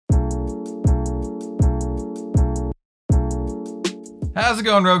How's it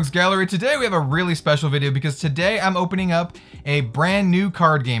going, Rogues Gallery? Today we have a really special video because today I'm opening up a brand new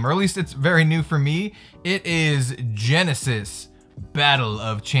card game, or at least it's very new for me. It is Genesis Battle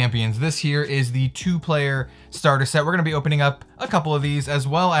of Champions. This here is the 2-player starter set. We're going to be opening up a couple of these as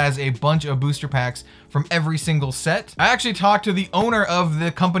well as a bunch of booster packs from every single set. I actually talked to the owner of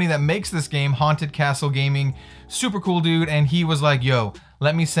the company that makes this game, Haunted Castle Gaming. Super cool dude, and he was like, yo,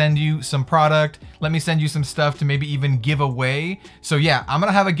 let me send you some product. Let me send you some stuff to maybe even give away. So yeah, I'm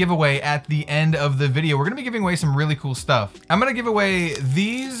gonna have a giveaway at the end of the video. We're gonna be giving away some really cool stuff. I'm gonna give away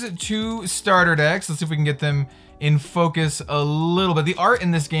these 2 starter decks. Let's see if we can get them in focus a little bit. The art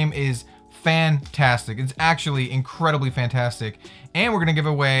in this game is fantastic. It's actually incredibly fantastic. And we're gonna give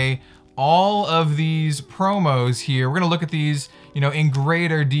away all of these promos here. We're gonna look at these, you know, in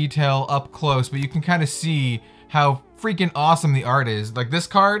greater detail up close, but you can kind of see how freaking awesome the art is. Like this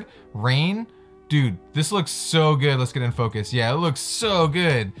card, Rain, dude, this looks so good. Let's get in focus. Yeah, it looks so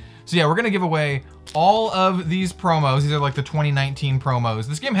good. So yeah, we're gonna give away all of these promos. These are like the 2019 promos.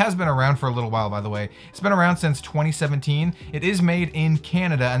 This game has been around for a little while, by the way. It's been around since 2017. It is made in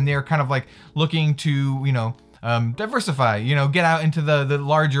Canada, and they're kind of like looking to, you know, diversify, you know, get out into the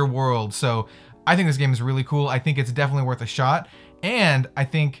larger world. So I think this game is really cool. I think it's definitely worth a shot. And I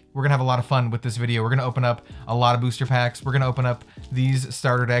think we're gonna have a lot of fun with this video. We're gonna open up a lot of booster packs. We're gonna open up these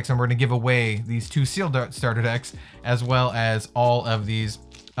starter decks, and we're gonna give away these 2 sealed starter decks, as well as all of these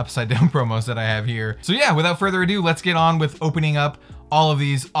upside down promos that I have here. So yeah, without further ado, let's get on with opening up all of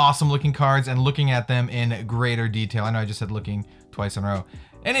these awesome looking cards and looking at them in greater detail. I know I just said looking twice in a row.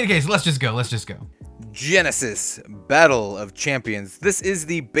 In any case, let's just go. Genesis Battle of Champions. This is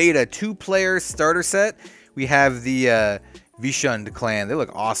the beta 2-player starter set. We have the Vishund clan. They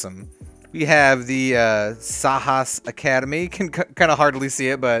look awesome. We have the Sahas Academy. Can kind of hardly see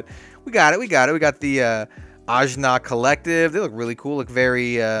it, but we got it. We got the Ajna Collective. They look really cool. Look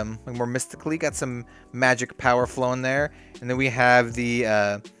very like more mystically. Got some magic power flowing there. And then we have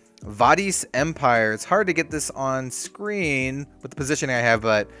the Vadis Empire. It's hard to get this on screen with the positioning I have,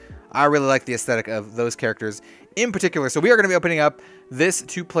 but I really like the aesthetic of those characters in particular. So we are going to be opening up this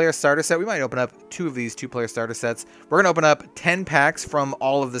 2-player starter set. We might open up 2 of these 2-player starter sets. We're going to open up 10 packs from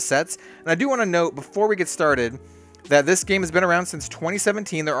all of the sets. And I do want to note before we get started that this game has been around since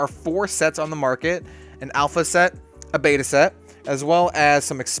 2017. There are 4 sets on the market: an alpha set, a beta set, as well as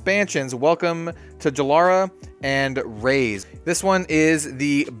some expansions. Welcome to Jalara and Raise. This one is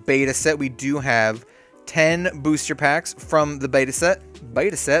the beta set. We do have 10 booster packs from the beta set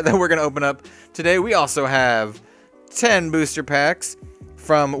that we're going to open up today. We also have 10 booster packs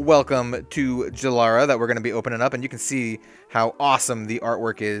from Welcome to Jalara that we're going to be opening up, and you can see how awesome the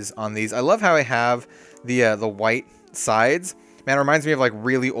artwork is on these. I love how I have the white sides. Man, it reminds me of like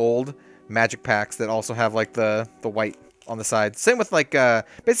really old Magic packs that also have like the white on the sides. Same with like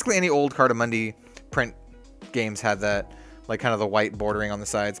basically any old Cardamundi print games had that, like kind of the white bordering on the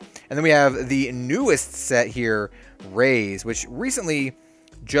sides. And then we have the newest set here, Raise, which recently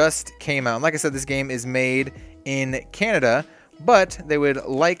just came out. And like I said, this game is made in Canada, but they would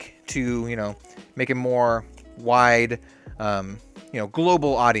like to, you know, make it more wide, you know,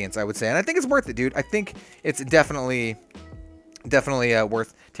 global audience, I would say. And I think it's worth it, dude. I think it's definitely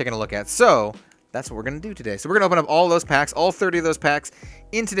worth taking a look at. So that's what we're going to do today. So we're going to open up all those packs, all 30 of those packs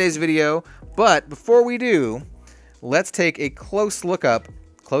in today's video. But before we do, let's take a close look up.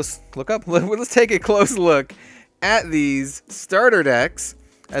 Let's take a close look at these starter decks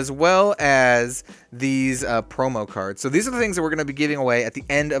as well as these promo cards. So these are the things that we're going to be giving away at the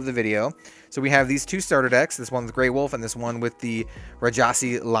end of the video. So we have these 2 starter decks, this one with Grey Wolf and this one with the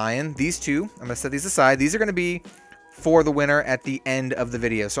Rajasi Lion. These 2, I'm going to set these aside. These are going to be for the winner at the end of the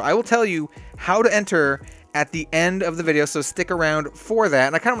video. So I will tell you how to enter at the end of the video, so stick around for that.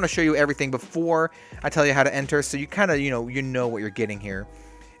 And I kind of want to show you everything before I tell you how to enter, so you kind of, you know what you're getting here.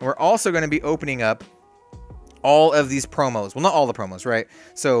 And we're also going to be opening up all of these promos. Well, not all the promos, right?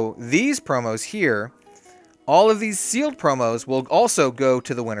 So these promos here, all of these sealed promos will also go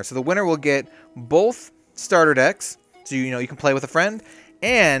to the winner. So the winner will get both starter decks, so you know you can play with a friend,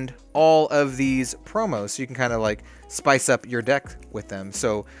 and all of these promos, so you can kind of like spice up your deck with them.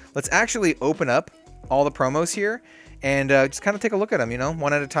 So let's actually open up all the promos here and just kind of take a look at them, you know,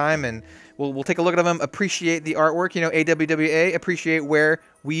 one at a time, and we'll take a look at them, appreciate the artwork, you know, AWWA, appreciate where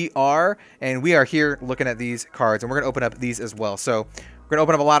we are, and we are here looking at these cards, and we're going to open up these as well. So we're going to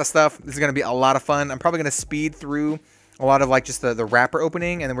open up a lot of stuff. This is going to be a lot of fun. I'm probably going to speed through a lot of like just the wrapper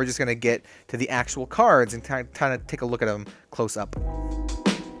opening, and then we're just going to get to the actual cards and kind of take a look at them close up.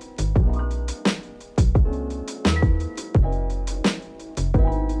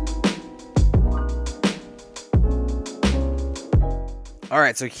 All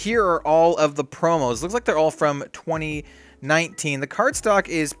right, so here are all of the promos. Looks like they're all from 2019. The cardstock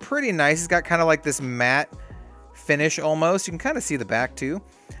is pretty nice. It's got kind of like this matte finish almost. You can kind of see the back too.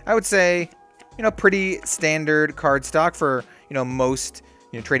 I would say, you know, pretty standard cardstock for, you know, most,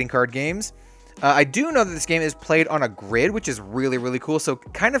 you know, trading card games. I do know that this game is played on a grid, which is really, really cool. So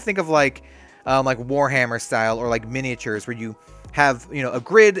kind of think of like Warhammer style or like miniatures where you have, you know, a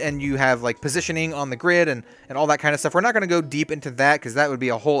grid and you have like positioning on the grid and all that kind of stuff. We're not going to go deep into that because that would be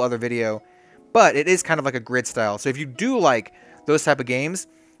a whole other video, but it is kind of like a grid style. So if you do like those type of games,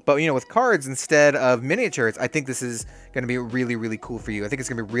 but, you know, with cards instead of miniatures, I think this is going to be really, really cool for you. I think it's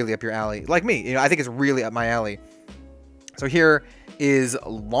going to be really up your alley. Like me, you know, I think it's really up my alley. So here is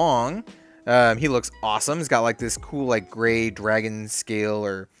Long. He looks awesome. He's got like this cool like gray dragon scale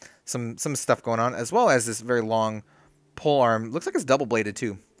or some stuff going on, as well as this very long pole arm. Looks like it's double bladed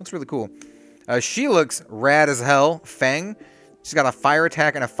too. Looks really cool. She looks rad as hell. Feng. She's got a fire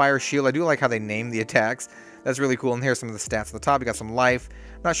attack and a fire shield. I do like how they name the attacks. That's really cool. And here's some of the stats at the top. You got some life.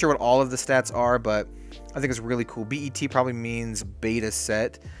 I'm not sure what all of the stats are, but I think it's really cool. BET probably means beta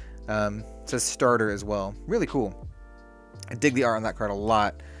set. It says starter as well. Really cool. I dig the art on that card a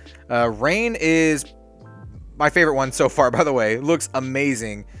lot. Rain is my favorite one so far, by the way. It looks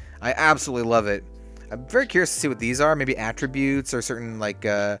amazing. I absolutely love it. I'm very curious to see what these are. Maybe attributes or certain like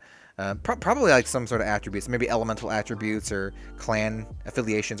probably like some sort of attributes, maybe elemental attributes or clan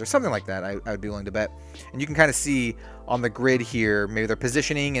affiliations or something like that. I would be willing to bet. And you can kind of see on the grid here maybe their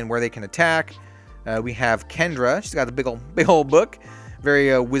positioning and where they can attack. We have Kendra. She's got a big old book. Very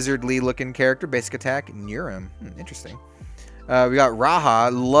wizardly looking character. Basic attack, Nurum. Interesting. We got Raha.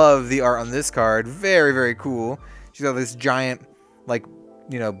 Love the art on this card. Very, very cool. She's got this giant, like,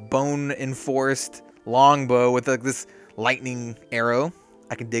 you know, bone enforced longbow with like this lightning arrow.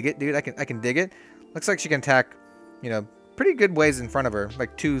 I can dig it, dude. I can dig it. Looks like she can attack, you know, pretty good ways in front of her,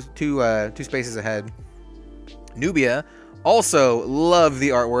 like two spaces ahead. Nubia. Also love the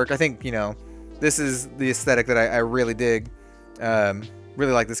artwork. I think, you know, this is the aesthetic that I really dig.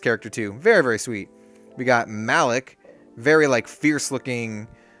 Really like this character too. Very, very sweet. We got Malik. Very like fierce looking,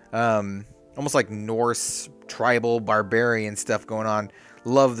 almost like Norse tribal barbarian stuff going on.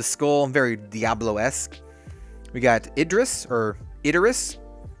 Love the skull. Very Diablo-esque. We got Idris or Idris,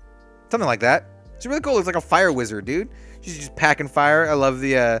 something like that. She's really cool. Looks like a fire wizard, dude. She's just packing fire. I love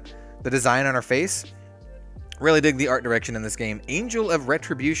the design on her face. Really dig the art direction in this game. Angel of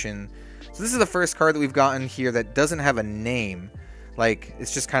Retribution. So this is the first card that we've gotten here that doesn't have a name. Like,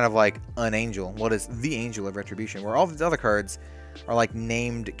 it's just kind of like an angel. What is the Angel of Retribution? Where all the other cards are like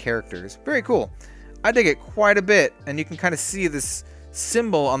named characters. Very cool. I dig it quite a bit. And you can kind of see this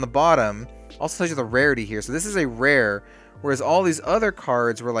symbol on the bottom. Also tells you the rarity here. So this is a rare, whereas all these other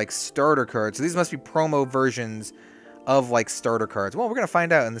cards were like starter cards. So these must be promo versions of like starter cards. Well, we're going to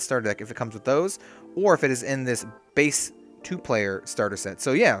find out in the starter deck if it comes with those or if it is in this base 2-player starter set.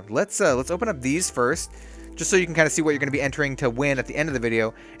 So yeah, let's open up these first, just so you can kind of see what you're going to be entering to win at the end of the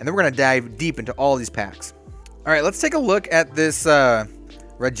video, and then we're going to dive deep into all these packs. All right, let's take a look at this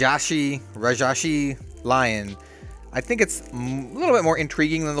Rajashi lion. I think it's a little bit more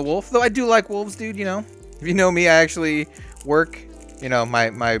intriguing than the wolf, though I do like wolves, dude. You know, if you know me, I actually work, you know, my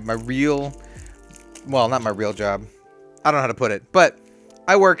real, well, not my real job. I don't know how to put it, but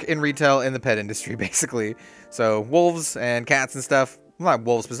I work in retail in the pet industry, basically. So wolves and cats and stuff, well, not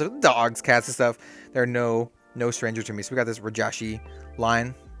wolves specifically, dogs, cats and stuff, they're no stranger to me. So we got this Rajashi line.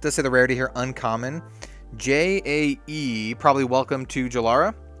 It does say the rarity here, uncommon. JAE, probably welcome to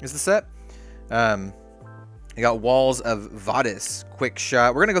Jalara is the set. You got Walls of Vadis, quick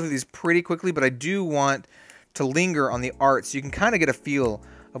shot. We're going to go through these pretty quickly, but I do want to linger on the art so you can kind of get a feel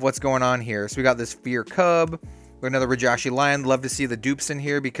of what's going on here. So we got this Fear Cub. We got another Rajashi Lion. Love to see the dupes in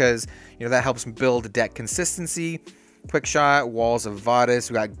here because, you know, that helps build deck consistency. Quick shot, Walls of Vadis.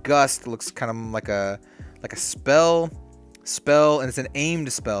 We got Gust. Looks kind of like a spell, and it's an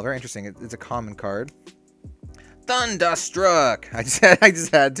aimed spell. Very interesting. It's a common card. Thunderstruck. I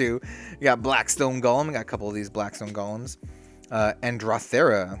just had to. You got Blackstone Golem. We got a couple of these Blackstone Golems.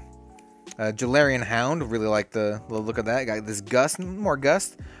 Androthera. Jalarian Hound. Really like the look of that. You got this Gust.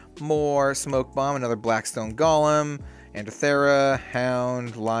 More Smoke Bomb. Another Blackstone Golem. Androthera.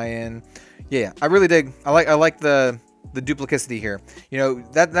 Hound. Lion. Yeah, I really dig. I like the duplicity here. You know,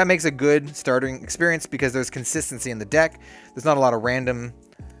 that makes a good starting experience because there's consistency in the deck. There's not a lot of random.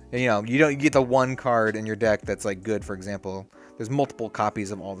 You know, you get the one card in your deck that's like good, for example. There's multiple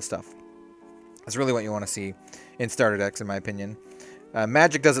copies of all the stuff. That's really what you want to see in starter decks, in my opinion.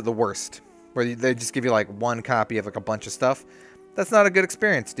 Magic does it the worst, where they just give you like one copy of like a bunch of stuff. That's not a good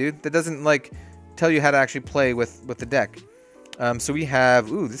experience, dude. That doesn't like tell you how to actually play with the deck. So we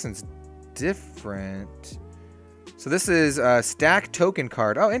have, ooh, this one's different. So this is a stack token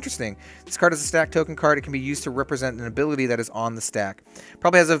card. Oh, interesting. This card is a stack token card. It can be used to represent an ability that is on the stack.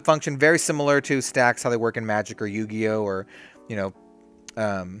 Probably has a function very similar to stacks, how they work in Magic or Yu-Gi-Oh! Or, you know,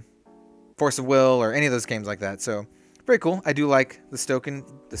 Force of Will or any of those games like that. So very cool. I do like the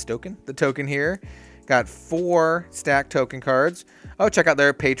token here. Got 4 stack token cards. Oh, check out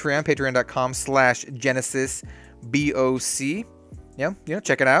their Patreon, patreon.com/GenesisBOC. Yeah,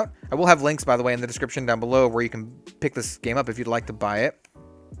 check it out. I will have links, by the way, in the description down below where you can pick this game up if you'd like to buy it.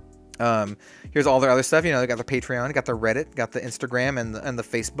 Here's all their other stuff. You know, they got the Patreon, got the Reddit, got the Instagram, and the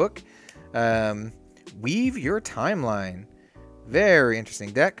Facebook. Weave your timeline. Very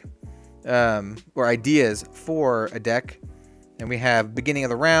interesting deck. Or ideas for a deck. And we have beginning of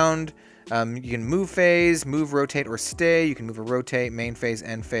the round. You can move phase, move, rotate, or stay. You can move or rotate, main phase,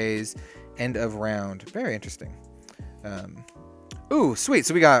 end of round. Very interesting. Ooh, sweet.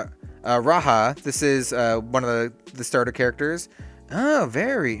 So we got Raha. This is one of the starter characters. Oh,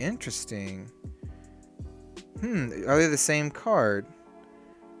 very interesting. Are they the same card?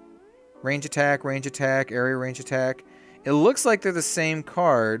 Range attack, area range attack. It looks like they're the same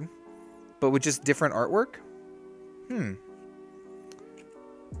card, but with just different artwork.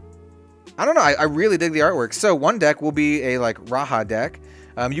 I don't know. I really dig the artwork. So one deck will be a like Raha deck.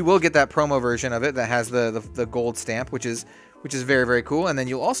 You will get that promo version of it that has the gold stamp, which is very, very cool. And then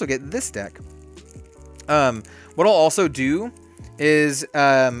you'll also get this deck. What I'll also do is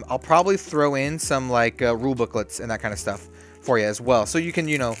I'll probably throw in some like rule booklets and that kind of stuff for you as well, so you can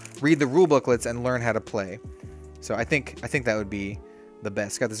read the rule booklets and learn how to play. So I think that would be the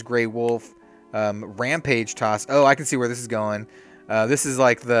best. Got this Gray Wolf, Rampage Toss. Oh, I can see where this is going. This is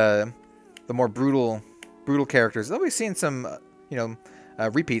like the more brutal characters. Oh, we've seen some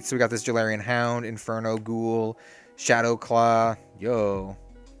repeats. So we got this Jalarian Hound, Inferno Ghoul, Shadow Claw. Yo.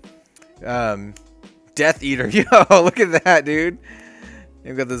 Death Eater. Yo, look at that, dude.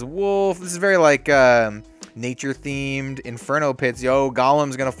 We've got this wolf. This is very like nature themed. Inferno Pits. Yo,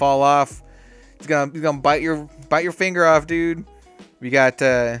 Golem's gonna fall off. He's gonna bite your finger off, dude. We got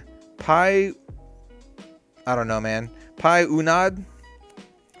Pi. I don't know, man. Pi Unad.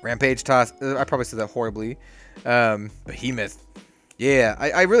 Rampage Toss. I probably said that horribly. Behemoth. Yeah,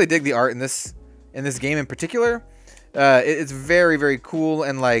 I really dig the art in this game in particular. It's very, very cool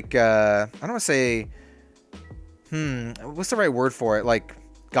and like I don't want to say what's the right word for it? Like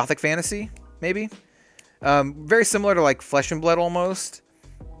gothic fantasy, maybe. Very similar to like Flesh and Blood almost,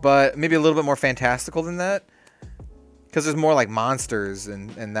 but maybe a little bit more fantastical than that, because there's more like monsters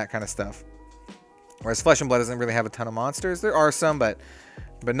and that kind of stuff. Whereas Flesh and Blood doesn't really have a ton of monsters. There are some, but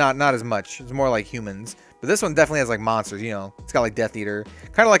not as much. It's more like humans. But this one definitely has like monsters. It's got like Death Eater,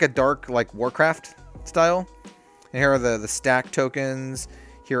 kind of like a dark like Warcraft style. And here are the stack tokens.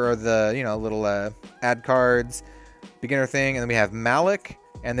 Here are the little ad cards, beginner thing, and then we have Malik,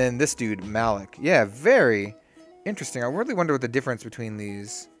 and then this dude Malik. Yeah, very interesting. I really wonder what the difference between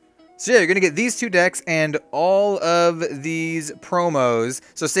these. So yeah, you're gonna get these 2 decks and all of these promos.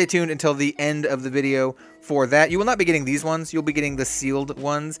 So stay tuned until the end of the video for that. You will not be getting these ones. You'll be getting the sealed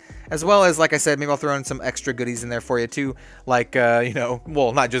ones, as well as, like I said, maybe I'll throw in some extra goodies in there for you too, like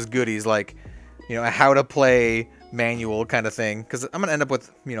well, not just goodies, like a how to play manual kind of thing, because I'm gonna end up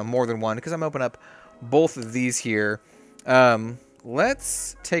with more than one, because I'm opening up both of these here.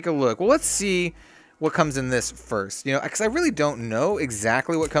 Let's take a look. Well, let's see what comes in this first, because I really don't know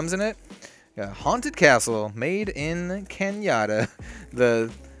exactly what comes in it. Haunted Castle, made in Kenyatta, the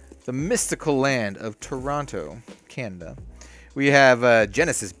mystical land of Toronto, Canada. We have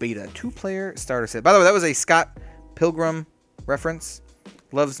Genesis Beta 2-player starter set. By the way, that was a Scott Pilgrim reference.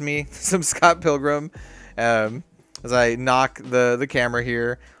 Loves me some Scott Pilgrim. As I knock the camera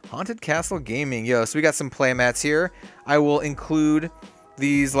here. Haunted Castle Gaming. Yo, so we got some playmats here. I will include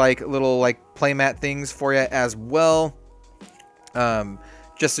these like little like playmat things for you as well.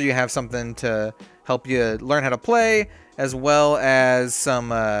 Just so you have something to help you learn how to play, as well as some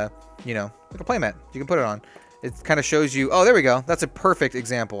like a playmat you can put it on. It kind of shows you, oh, there we go. That's a perfect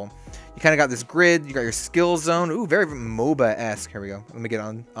example. You kind of got this grid. You got your skill zone. Ooh, very MOBA-esque. Here we go. Let me get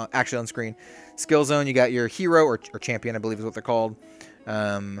on actually on screen. Skill zone. You got your hero or champion, I believe is what they're called.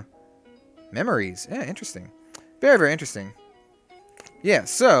 Memories. Yeah, interesting. Very, very interesting. Yeah,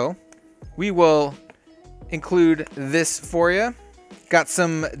 so we will include this for you. Got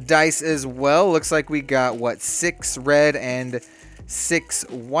some dice as well. Looks like we got, what, 6 red and 6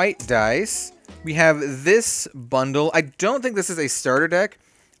 white dice. We have this bundle. I don't think this is a starter deck.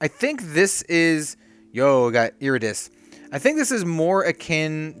 I think this is... Yo, we got Iridis. I think this is more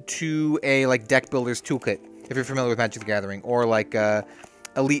akin to a like deck builder's toolkit, if you're familiar with Magic the Gathering, or like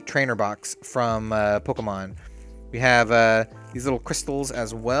Elite Trainer Box from Pokemon. We have these little crystals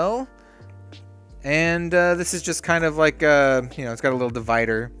as well. And this is just kind of like, you know, it's got a little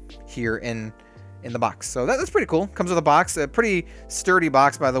divider here in the box. So that's pretty cool. Comes with a box, a pretty sturdy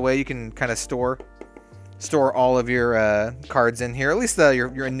box, by the way. You can kind of store all of your cards in here, at least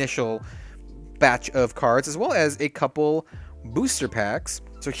your initial batch of cards, as well as a couple booster packs.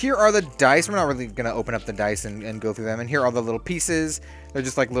 So here are the dice. We're not really going to open up the dice and go through them. And here are the little pieces. They're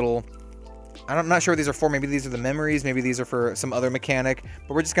just like little, I'm not sure what these are for. Maybe these are the memories. Maybe these are for some other mechanic.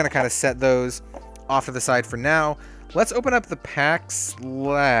 But we're just going to kind of set those off to the side for now. Let's open up the packs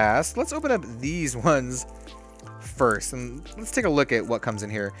last. Let's open up these ones first. And let's take a look at what comes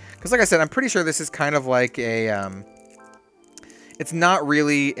in here. Because like I said, I'm pretty sure this is kind of like a, it's not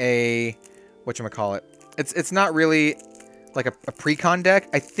really a, whatchamacallit. It's not really like a pre-con deck.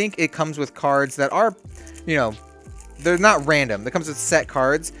 I think it comes with cards that are, you know, they're not random. It comes with set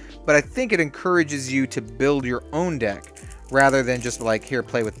cards, but I think it encourages you to build your own deck rather than just like, here,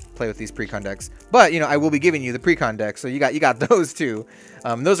 play with these pre-con decks. But, you know, I will be giving you the pre-con decks, so you got those too.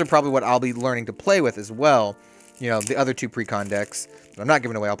 Those are probably what I'll be learning to play with as well. You know, the other two pre-con decks that I'm not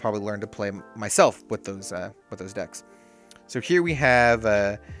giving away, I'll probably learn to play myself with those decks. So here we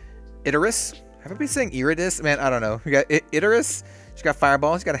have Icarus. Have I been saying Iridus? Man, I don't know. We got Icarus. She's got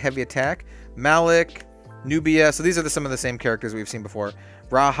Fireball. She's got a heavy attack. Malik, Nubia. So these are some of the same characters we've seen before.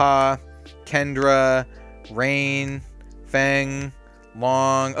 Raha, Kendra, Rain, Feng,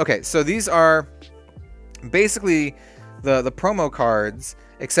 Long. Okay, so these are basically the promo cards,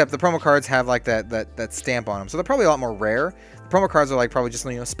 except the promo cards have like that stamp on them. So they're probably a lot more rare. The promo cards are like probably just,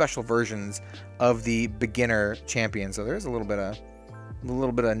 you know, special versions of the beginner champion. So there's a little bit of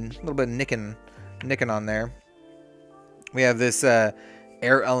nicking on there. We have this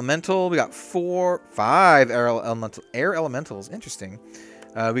air elemental. We got 5 air elementals. Interesting.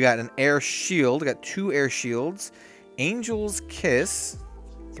 We got an air shield. We got 2 air shields. Angel's Kiss,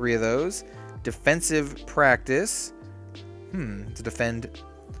 3 of those. Defensive practice. To defend.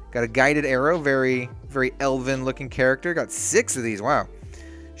 Got a guided arrow. Very elven looking character. Got 6 of these. Wow.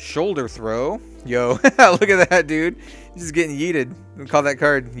 Shoulder throw. Yo, look at that, dude. He's just getting yeeted. We call that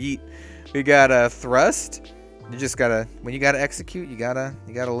card yeet. We got a thrust. You just gotta, when you gotta execute, you gotta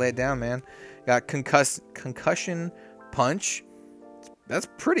lay it down, man. Got concussion punch. That's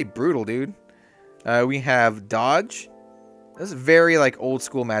pretty brutal, dude. We have dodge. This is very like old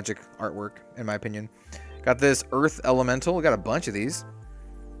school Magic artwork, in my opinion. Got this earth elemental. We got a bunch of these.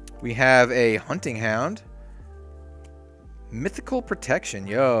 We have a hunting hound. Mythical protection.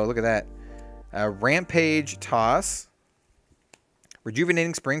 Yo, look at that. Rampage toss.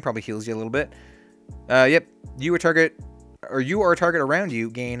 Rejuvenating spring probably heals you a little bit. Yep, you are target around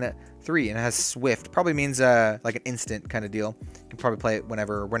you gain 3, and it has swift. Probably means like an instant kind of deal. You can probably play it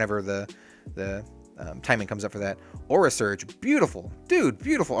whenever the timing comes up for that. Aura surge, beautiful, dude,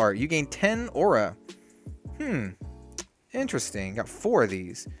 beautiful art. You gain 10 aura. Interesting. Got 4 of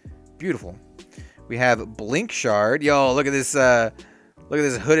these. Beautiful. We have blink shard. Yo, look at this. Look at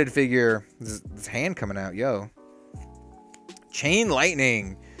this hooded figure. This hand coming out. Yo. Chain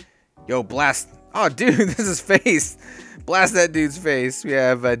lightning. Yo, blast. Oh, dude, this is face. Blast that dude's face. We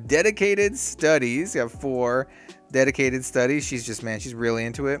have dedicated studies. We have 4 dedicated studies. She's just, man, she's really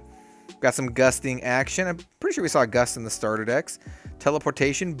into it. Got some gusting action. I'm pretty sure we saw Gust in the starter decks.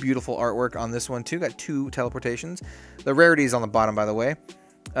 Teleportation. Beautiful artwork on this one, too. Got 2 teleportations. The rarity is on the bottom, by the way.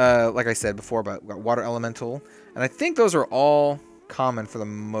 Like I said before, but we got water elemental. And I think those are all common for the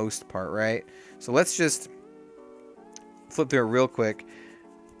most part, right? So let's just flip through it real quick.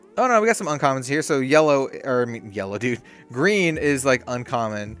 Oh no, we got some uncommons here. So yellow, or I mean yellow, dude. Green is like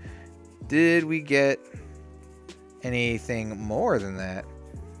uncommon. Did we get anything more than that?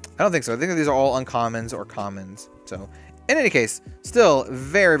 I don't think so. I think these are all uncommons or commons. So in any case, still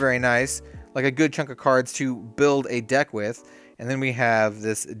very nice. Like a good chunk of cards to build a deck with. And then we have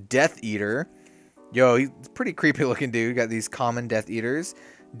this Death Eater. Yo, he's pretty creepy looking dude. Got these common Death Eaters.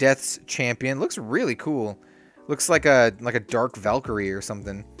 Death's Champion. Looks really cool. Looks like a Dark Valkyrie or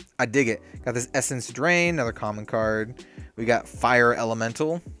something. I dig it. Got this Essence Drain, another common card. We got Fire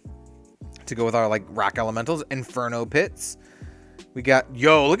Elemental to go with our like rock elementals. Inferno Pits. We got,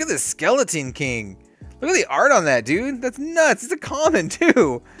 yo, look at this Skeleton King. Look at the art on that, dude. That's nuts. It's a common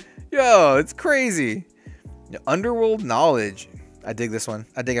too. Yo, it's crazy. Underworld Knowledge. I dig this one.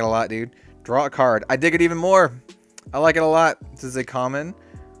 I dig it a lot, dude. Draw a card. I dig it even more. I like it a lot. This is a common.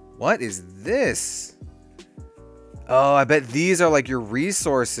 What is this? Oh, I bet these are like your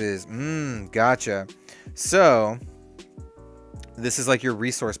resources. Gotcha. So, this is like your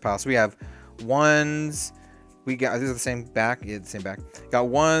resource pile. So we have 1s, We got, these are the same back. Yeah, the same back. Got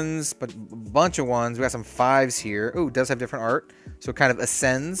ones, but a bunch of ones. We got some fives here. Oh, it does have different art. So it kind of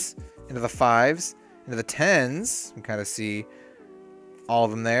ascends into the fives, into the tens. You can kind of see all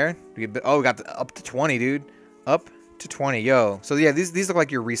of them there. Oh, we got up to 20, dude. Up to 20, yo. So yeah, these look like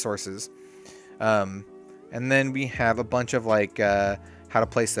your resources. And then we have a bunch of like how to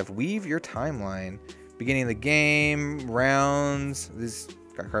play stuff. Weave your timeline. Beginning of the game, rounds. These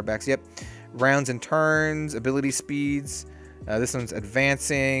got card backs. Yep. Rounds and turns, ability speeds. This one's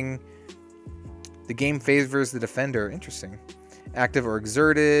advancing. The game favors the defender. Interesting. Active or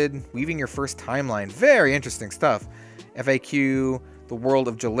exerted. Weaving your first timeline. Very interesting stuff. FAQ. The world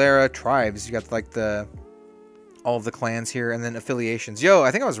of Jalera. Tribes. You got like all of the clans here, and then affiliations. Yo,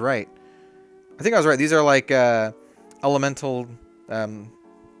 I think I was right. These are like elemental.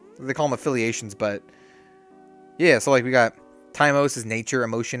 They call them affiliations, but yeah. So like we got. Timos is nature,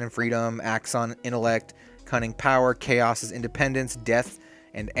 emotion, and freedom. Axon, intellect. Cunning, power. Chaos is independence, death,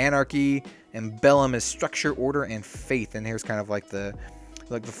 and anarchy. And Bellum is structure, order, and faith. And here's kind of like the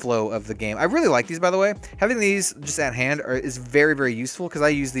flow of the game. I really like these, by the way. Having these just at hand is very, very useful because I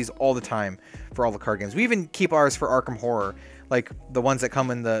use these all the time for all the card games. We even keep ours for Arkham Horror, like the ones that come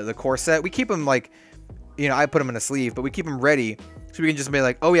in the core set. We keep them like, you know, I put them in a sleeve, but we keep them ready so we can just be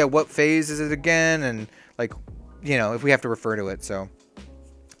like, oh yeah, what phase is it again? And like, you know, if we have to refer to it. So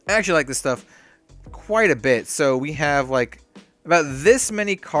I actually like this stuff quite a bit. So we have like about this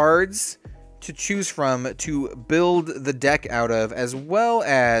many cards to choose from to build the deck out of, as well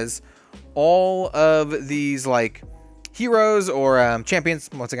as all of these like heroes or champions.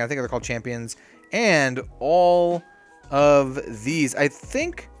 Once again, I think they're called champions, and all of these. I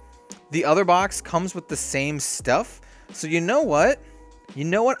think the other box comes with the same stuff. So you know what?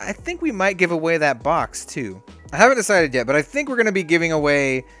 I think we might give away that box too. I haven't decided yet, but I think we're going to be giving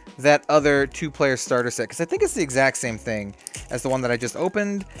away that other 2-player starter set because I think it's the exact same thing as the one that I just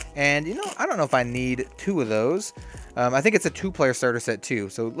opened. And, you know, I don't know if I need 2 of those. I think it's a 2-player starter set too.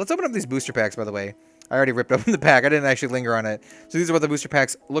 So let's open up these booster packs, by the way. I already ripped open the pack. I didn't actually linger on it. So these are what the booster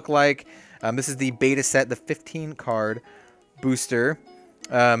packs look like. This is the beta set, the 15-card booster.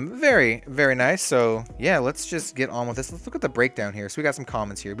 Very, very nice. So, yeah, let's just get on with this. Let's look at the breakdown here. So we got some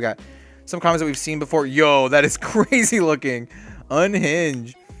comments here. We got some comments that we've seen before. Yo, that is crazy looking.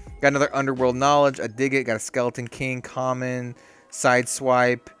 Unhinged. Got another Underworld Knowledge. I dig it. Got a Skeleton King, common,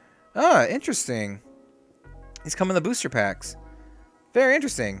 Sideswipe. Ah, interesting. These come in the booster packs. Very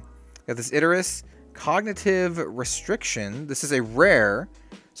interesting. Got this Iterus. Cognitive Restriction. This is a rare.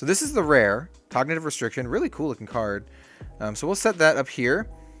 So this is the rare. Cognitive Restriction. Really cool looking card. So we'll set that up here.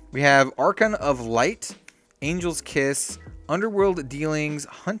 We have Archon of Light. Angel's Kiss. Underworld Dealings.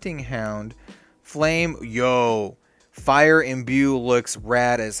 Hunting Hound. Flame. Yo. Fire Imbue looks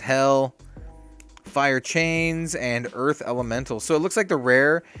rad as hell. Fire Chains and Earth Elemental. So it looks like the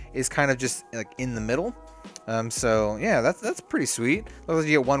rare is kind of just like in the middle. So yeah, that's pretty sweet. Looks like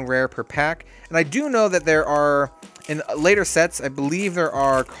you get 1 rare per pack. And I do know that there are, in later sets, I believe there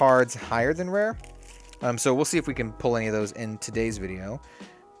are cards higher than rare. So we'll see if we can pull any of those in today's video.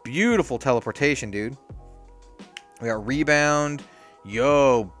 Beautiful teleportation, dude. We got Rebound.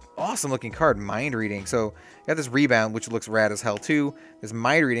 Yo, awesome looking card. Mind Reading. So got this Rebound, which looks rad as hell too. There's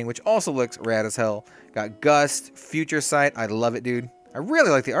Mind Reading, which also looks rad as hell. Got Gust, Future Sight. I love it, dude. I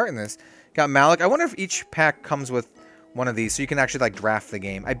really like the art in this. Got Malik. I wonder if each pack comes with one of these, so you can actually like draft the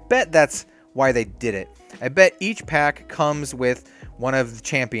game. I bet that's why they did it. I bet each pack comes with one of the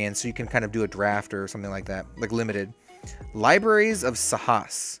champions, so you can kind of do a draft or something like that, like limited. Libraries of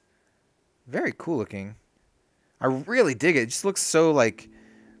Sahas. Very cool looking. I really dig it. It just looks so like,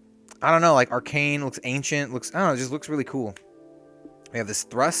 I don't know, like arcane, looks ancient, looks, I don't know, it just looks really cool. We have this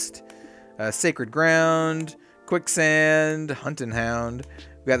Thrust, Sacred Ground, Quicksand, Hunting Hound.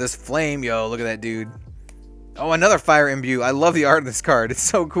 We got this Flame, yo, look at that dude. Oh, another Fire Imbue. I love the art of this card. It's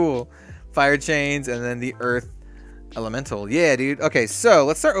so cool. Fire Chains, and then the Earth Elemental. Yeah, dude. Okay, so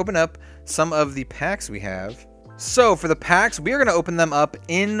let's start opening up some of the packs we have. So for the packs, we are going to open them up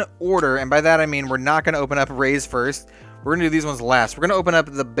in order. And by that, I mean we're not going to open up Rays first. We're going to do these ones last. We're going to open up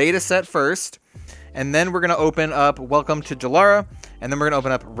the beta set first. And then we're going to open up Welcome to Jalera. And then we're going to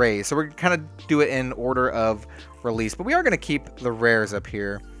open up Rays. So we're going to kind of do it in order of release. But we are going to keep the rares up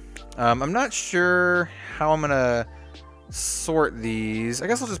here. I'm not sure how I'm going to sort these. I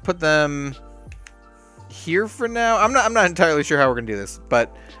guess I'll just put them here for now. I'm not entirely sure how we're going to do this.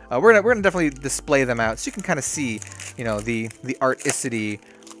 But we're gonna definitely display them out so you can kind of see, you know, the artisticity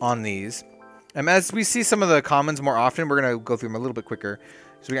on these. As we see some of the commons more often, we're gonna go through them a little bit quicker.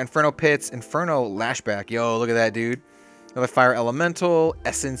 So we got Inferno Pits, Inferno Lashback. Yo, look at that, dude. Another Fire Elemental,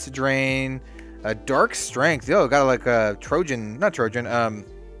 Essence Drain, Dark Strength. Yo, got like a Trojan, not Trojan,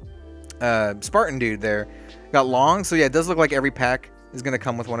 Spartan dude there. Got long, so yeah, it does look like every pack is gonna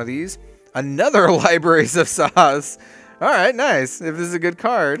come with one of these. Another Libraries of Sauce. All right, nice. If this is a good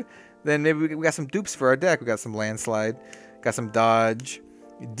card, then maybe we got some dupes for our deck. We got some Landslide, got some Dodge,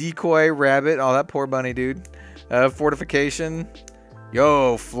 Decoy, Rabbit. Oh, that poor bunny, dude. Fortification.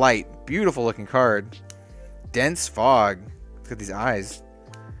 Yo, Flight. Beautiful looking card. Dense Fog. Look at these eyes.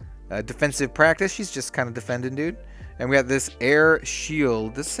 Defensive Practice. She's just kind of defending, dude. And we got this Air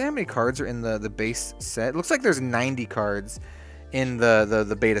Shield. This, how many cards are in the base set? It looks like there's 90 cards in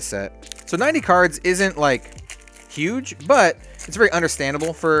the beta set. So 90 cards isn't like huge, but it's very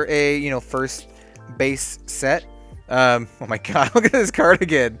understandable for a, you know, first base set. Oh my god, look at this card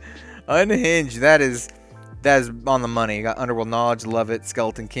again. Unhinged. That is on the money. You got Underworld Knowledge, love it.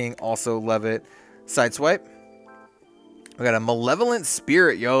 Skeleton King, also love it. Sideswipe. We got a Malevolent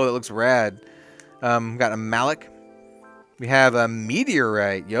Spirit, yo, that looks rad. We got a Malik. We have a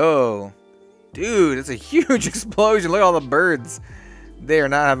Meteorite, yo. Dude, it's a huge explosion. Look at all the birds. They are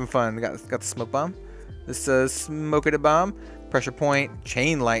not having fun. We got the Smoke Bomb. This Smoke It Bomb. Pressure Point.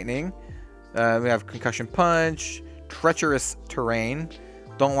 Chain Lightning. We have Concussion Punch. Treacherous Terrain.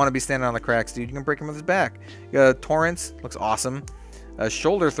 Don't want to be standing on the cracks, dude. You can break him with his back. You got Torrents. Looks awesome.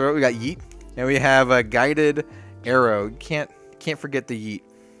 Shoulder Throw. We got Yeet. And we have a Guided Arrow. Can't forget the Yeet.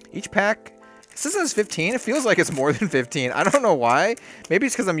 Each pack, since it's 15, it feels like it's more than 15. I don't know why. Maybe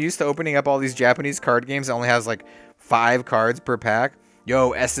it's because I'm used to opening up all these Japanese card games that only has like 5 cards per pack.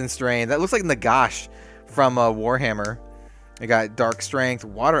 Yo, Essence Drain. That looks like Nagash from Warhammer. I got Dark Strength,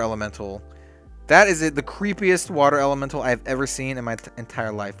 Water Elemental. That is the creepiest Water Elemental I've ever seen in my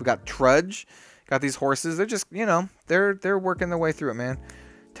entire life. We got Trudge. Got these horses. They're just, you know, they're working their way through it, man.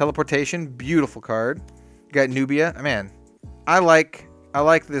 Teleportation, beautiful card. You got Nubia. Man, I like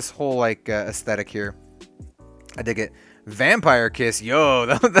this whole like aesthetic here. I dig it. Vampire Kiss. Yo,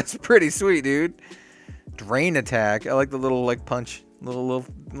 that's pretty sweet, dude. Drain Attack. I like the little like punch. Little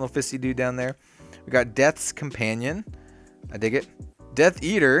fisty dude down there. We got Death's Companion. I dig it. Death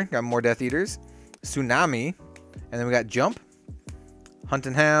Eater. Got more Death Eaters. Tsunami. And then we got Jump. Hunt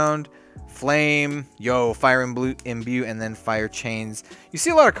and Hound. Flame. Yo, Fire Imbue. And then Fire Chains. You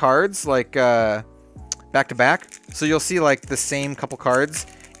see a lot of cards like back to back. So you'll see like the same couple cards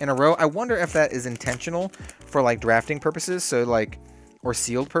in a row. I wonder if that is intentional for like drafting purposes. So like, or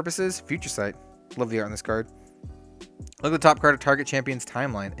sealed purposes. Future Sight. Love the art on this card. Look at the top card of Target Champion's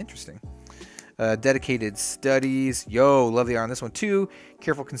Timeline. Interesting. Dedicated Studies. Yo, love the art on this one too.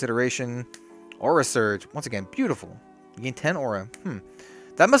 Careful Consideration. Aura Surge. Once again, beautiful. You gain 10 aura.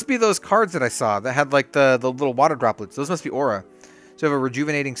 That must be those cards that I saw that had like the little water droplets. Those must be aura. So we have a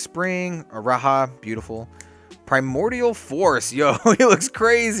Rejuvenating Spring. A Raha. Beautiful. Primordial Force. Yo, he looks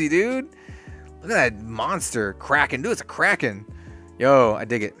crazy, dude. Look at that monster. Kraken. Dude, it's a Kraken. Yo, I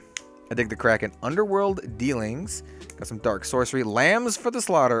dig it. I dig the Kraken. Underworld Dealings. Got some Dark Sorcery. Lambs for the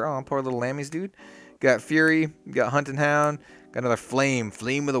Slaughter. Oh, poor little lammies, dude. Got Fury. Got Hunt and Hound. Got another Flame.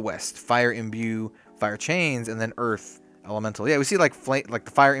 Flame of the West. Fire Imbue. Fire Chains. And then Earth Elemental. Yeah, we see like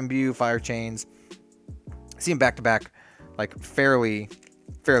the Fire Imbue, Fire Chains. I see them back to back like fairly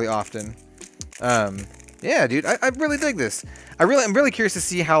often. Yeah, dude, I really dig this. I'm really curious to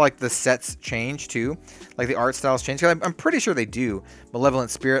see how like the sets change too, like the art styles change. I'm pretty sure they do. Malevolent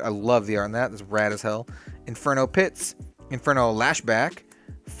Spirit, I love the art on that. That's rad as hell. Inferno Pits, Inferno Lashback,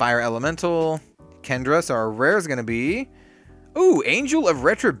 Fire Elemental, Kendra. So our rare is gonna be, ooh, Angel of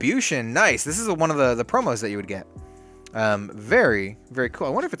Retribution. Nice. This is one of the promos that you would get. Very cool. I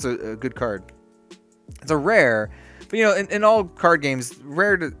wonder if it's a good card. It's a rare, but you know, in all card games,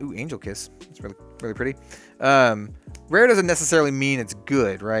 rare to, ooh, Angel Kiss. It's really pretty. Rare doesn't necessarily mean it's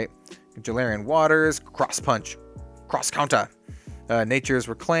good, right? Jalarian Waters, Cross Punch, Cross Counter, Nature's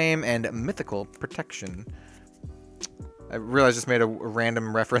Reclaim, and Mythical Protection. I realized I just made a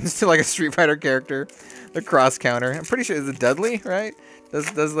random reference to like a Street Fighter character. The Cross Counter. I'm pretty sure it's Dudley, right?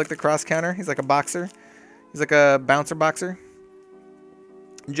 Does like the Cross Counter. He's like a boxer. He's like a bouncer boxer.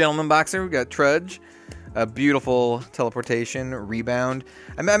 Gentleman boxer. We got Trudge. A beautiful Teleportation, Rebound.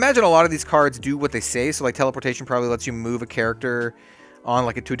 I imagine a lot of these cards do what they say. So like Teleportation probably lets you move a character on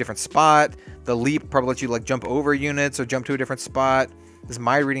like to a different spot. The Leap probably lets you like jump over units or jump to a different spot. This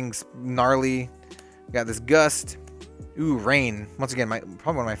My Reading's gnarly. We got this Gust. Ooh, Rain. Once again, probably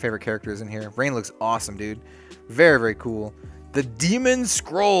one of my favorite characters in here. Rain looks awesome, dude. Very cool. The Demon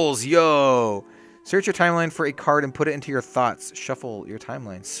Scrolls, yo. Search your timeline for a card and put it into your thoughts. Shuffle your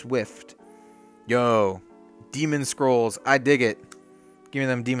timeline. Swift. Yo, Demon Scrolls. I dig it. Give me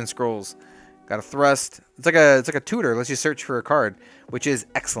them Demon Scrolls. Got a Thrust. It's like a tutor. Lets you search for a card, which is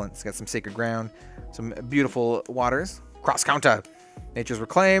excellent. It's got some sacred ground, some beautiful waters. Cross counter. Nature's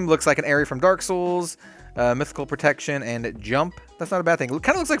Reclaim. Looks like an area from Dark Souls. Mythical Protection and Jump. That's not a bad thing. It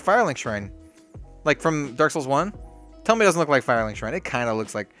kind of looks like Firelink Shrine. Like from Dark Souls 1. Tell me it doesn't look like Firelink Shrine. It kind of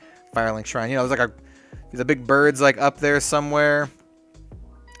looks like Firelink Shrine. You know, there's like the big birds like up there somewhere.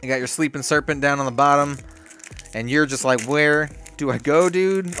 You got your Sleeping Serpent down on the bottom. And you're just like, where do I go,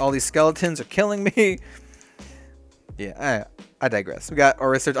 dude? All these skeletons are killing me. Yeah, I digress. We got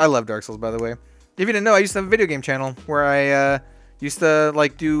Orisa. I love Dark Souls, by the way. If you didn't know, I used to have a video game channel where I used to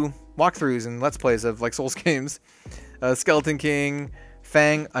like do walkthroughs and let's plays of like Souls games. Skeleton King,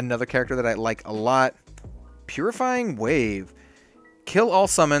 Fang, another character that I like a lot. Purifying Wave. Kill all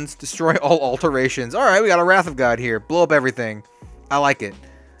summons, destroy all alterations. All right, we got a Wrath of God here. Blow up everything. I like it.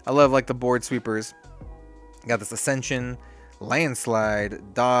 I love like the board sweepers. Got this Ascension,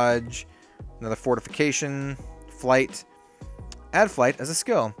 Landslide, Dodge, another Fortification, Flight. Add Flight as a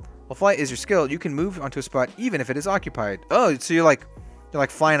skill. While Flight is your skill, you can move onto a spot even if it is occupied. Oh, so you're like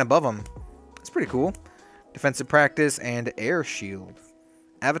flying above them. That's pretty cool. Defensive Practice and Air Shield.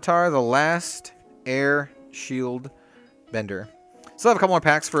 Avatar, the last Air Shield Bender. Still have a couple more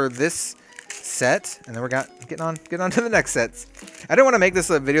packs for this set, and then we're getting on to the next sets. I didn't want to make this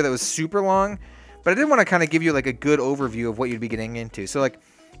a video that was super long, but I did want to kind of give you like a good overview of what you'd be getting into. So like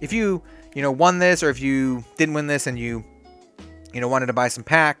if you won this, or if you didn't win this and you wanted to buy some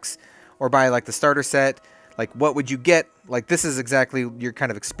packs or buy like the starter set, like what would you get? Like this is exactly your kind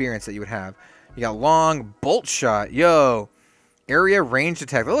of experience that you would have. You got long bolt shot. Yo, area ranged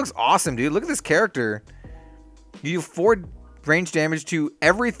attack. That looks awesome, dude. Look at this character. You do 4 range damage to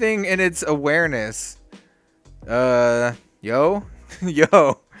everything in its awareness. Yo.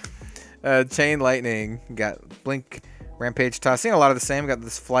 Chain lightning. Got blink, rampage, toss. Seeing a lot of the same. Got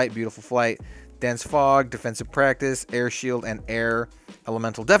this flight, beautiful flight. Dense fog, defensive practice, air shield, and air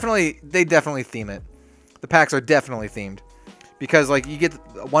elemental. They definitely theme it. The packs are definitely themed. Because like you get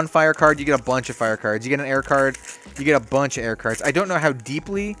one fire card, you get a bunch of fire cards. You get an air card, you get a bunch of air cards. I don't know how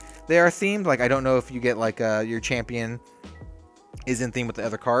deeply they are themed. Like I don't know if you get like your champion is in theme with the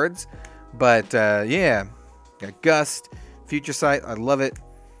other cards. But yeah. Got Gust, Future Sight, I love it.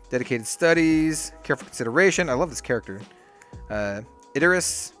 Dedicated Studies, Careful Consideration. I love this character.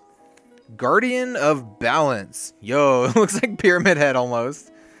 Idris, Guardian of Balance. Yo, it looks like Pyramid Head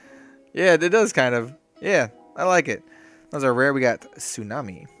almost. Yeah, it does kind of. Yeah, I like it. Those are rare. We got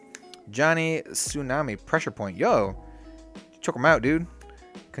Tsunami. Johnny Tsunami. Pressure Point. Yo. Choke him out, dude.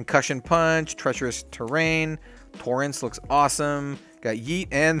 Concussion Punch. Treacherous Terrain. Torrents looks awesome. Got Yeet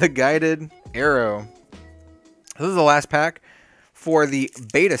and the Guided Arrow. This is the last pack for the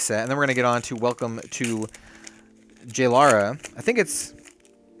beta set. And then we're going to get on to Welcome to Jailara. I think it's...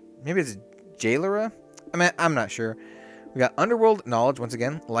 Maybe it's Jailara? I mean, I'm not sure. We got Underworld Knowledge. Once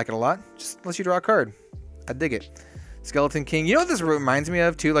again, like it a lot. Just lets you draw a card. I dig it. Skeleton King. You know what this reminds me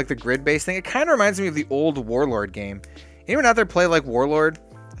of, too? Like the grid-based thing? It kind of reminds me of the old Warlord game. Anyone out there play like Warlord?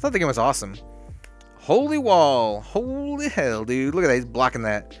 I thought the game was awesome. Holy Wall. Holy hell, dude. Look at that. He's blocking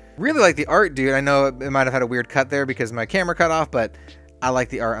that. Really like the art, dude. I know it might have had a weird cut there because my camera cut off, but I like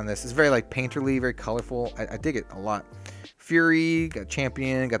the art on this. It's very like painterly, very colorful. I dig it a lot. Fury. Got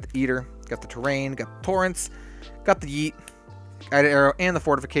Champion. Got the Eater. Got the Terrain. Got the Torrents. Got the Yeet. Guided Arrow and the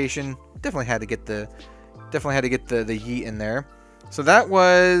Fortification. Definitely had to get the Yeet in there. So that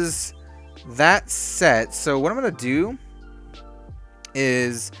was that set. So what I'm going to do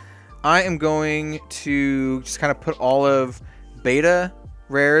is I am going to just kind of put all of beta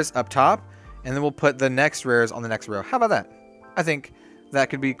rares up top, and then we'll put the next rares on the next row. How about that? I think that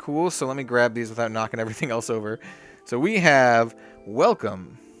could be cool. So let me grab these without knocking everything else over. So we have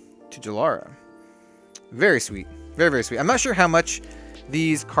Welcome to Jailara. Very sweet. Very, very sweet. I'm not sure how much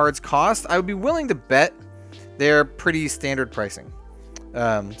these cards cost. I would be willing to bet they're pretty standard pricing.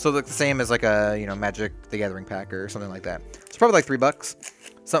 So like the same as like a, Magic the Gathering pack or something like that. It's probably like $3,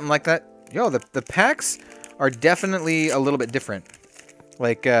 something like that. Yo, the packs are definitely a little bit different.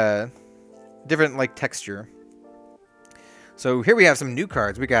 Like, different like texture. So here we have some new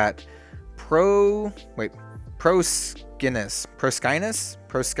cards. We got Proskinesis.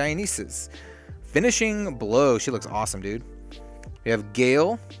 Finishing Blow. She looks awesome, dude. We have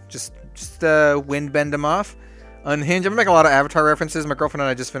Gale. Just wind bend them off. Unhinged. I'm making a lot of Avatar references. My girlfriend and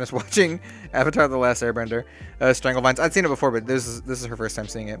I just finished watching Avatar: The Last Airbender. Stranglevines. I'd seen it before, but this is her first time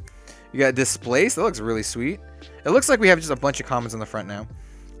seeing it. You got Displaced. That looks really sweet. It looks like we have just a bunch of commons on the front now.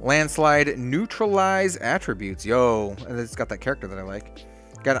 Landslide. Neutralize Attributes. Yo. And it's got that character that I like.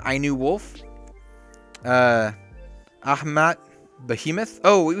 Got an Ainu Wolf. Ahmat Behemoth.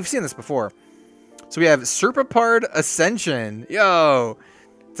 Oh, we've seen this before. So we have Serpapard Ascension. Yo,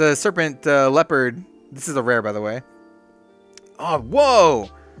 it's a serpent leopard. This is a rare, by the way. Oh, whoa!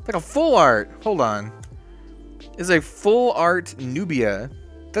 It's like a full art. Hold on. It's a full art Nubia.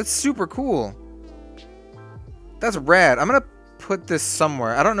 That's super cool. That's rad. I'm gonna put this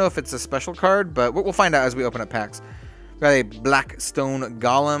somewhere. I don't know if it's a special card, but we'll find out as we open up packs. We got a Black Stone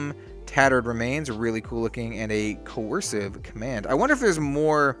Golem, Tattered Remains, really cool looking, and a Coercive Command. I wonder if there's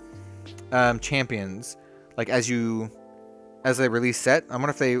more champions, like as they release set. I wonder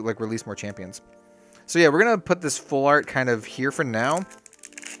if they like release more champions. So yeah, we're gonna put this full art kind of here for now,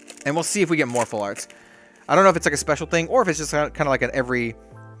 and we'll see if we get more full arts. I don't know if it's like a special thing or if it's just kind of like an every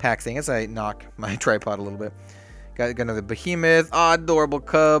pack thing. As I knock my tripod a little bit, got another Behemoth, adorable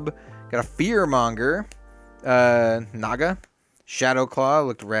Cub, got a Fearmonger, Naga, Shadow Claw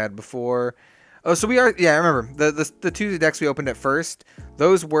looked rad before. Oh, so we are, yeah, I remember the two decks we opened at first.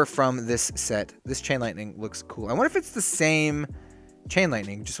 Those were from this set. This Chain Lightning looks cool. I wonder if it's the same Chain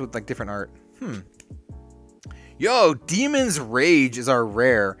Lightning, just with like different art. Yo, Demon's Rage is our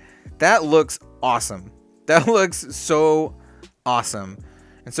rare. That looks awesome. That looks so awesome.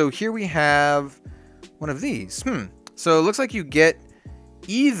 And so here we have one of these. So it looks like you get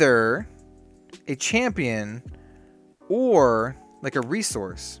either a champion or like a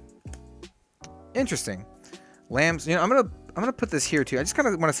resource. Interesting. Lambs, you know, I'm gonna put this here too. I just kind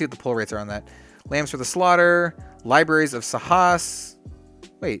of want to see what the pull rates are on that. Lambs for the Slaughter, Libraries of Sahas.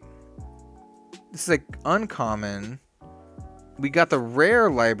 Wait, this is like uncommon. We got the rare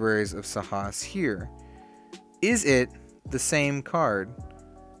Libraries of Sahas here. Is it the same card?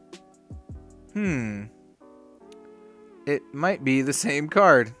 It might be the same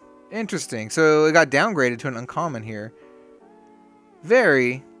card. Interesting. So it got downgraded to an uncommon here.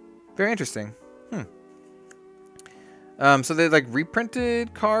 Very, very interesting. So they like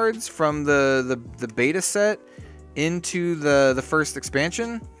reprinted cards from the beta set into the first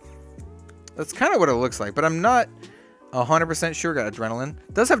expansion. That's kind of what it looks like, but I'm not 100% sure. Got Adrenaline.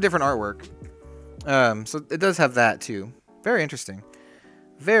 It does have different artwork. So it does have that too. Very interesting.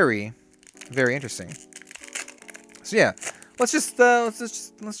 Very, very interesting. So yeah, let's just go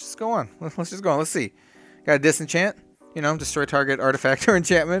on. Let's just go on. Let's see. Got a Disenchant. You know, destroy target artifact or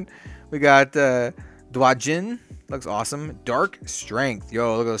enchantment. We got Dwajin. Looks awesome. Dark Strength.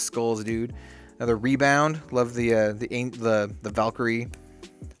 Yo, look at those skulls, dude. Another Rebound. Love the Valkyrie.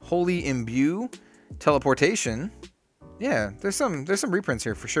 Holy Imbue. Teleportation. Yeah, there's some reprints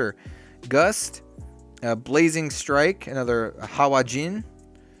here for sure. Gust. Blazing Strike. Another Hawajin.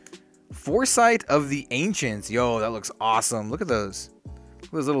 Foresight of the Ancients. Yo, that looks awesome. Look at those. Look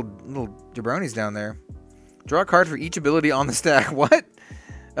at those little jabronis down there. Draw a card for each ability on the stack. What?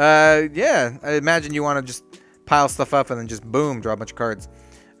 Yeah, I imagine you want to just pile stuff up and then just boom, draw a bunch of cards.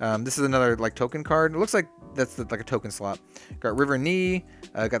 This is another like token card. It looks like that's like a token slot. Got River Knee,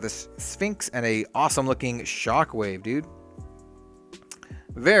 got this Sphinx and a awesome looking Shockwave, dude.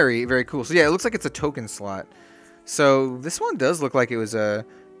 Very, very cool. So yeah, it looks like it's a token slot. So this one does look like it was a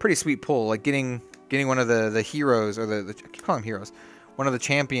pretty sweet pull, like getting one of the heroes, or I keep calling them heroes, one of the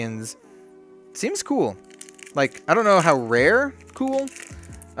champions. Seems cool. Like, I don't know how rare cool.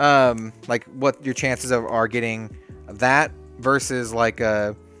 Like what your chances are getting that versus like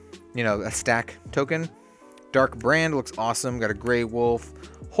a, you know, a stack token. Dark Brand looks awesome. Got a Grey Wolf.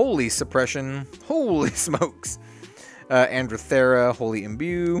 Holy Suppression. Holy smokes. Androthera. Holy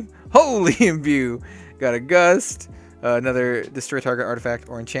Imbue. Holy Imbue. Got a Gust. Another destroy target artifact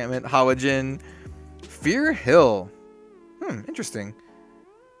or enchantment. Hawajin. Fear Hill. Interesting.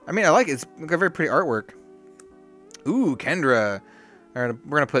 I mean, I like it. It's got very pretty artwork. Ooh, Kendra. All right,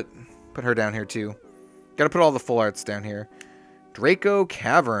 we're gonna put her down here too. Got to put all the full arts down here. Draco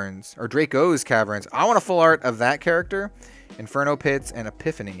Caverns, or Draco's Caverns. I want a full art of that character. Inferno Pits and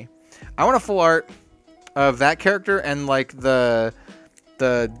Epiphany. I want a full art of that character and like the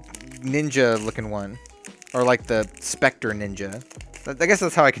ninja looking one, or like the Spectre Ninja. I guess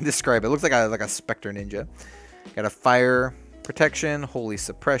that's how I can describe it. It looks like a Spectre Ninja. Got a Fire Protection, Holy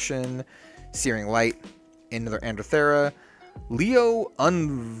Suppression, Searing Light, another Androthera, Leo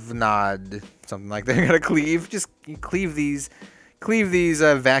Unvnad, something like that. Got a Cleave. Just cleave these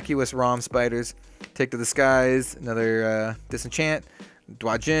vacuous Rom spiders. Take to the Skies, another Disenchant,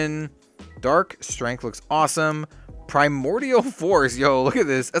 Dwajin, Dark Strength looks awesome. Primordial Force, yo, look at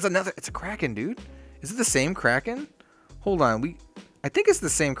this. That's another. It's a Kraken, dude. Is it the same Kraken? Hold on, I think it's the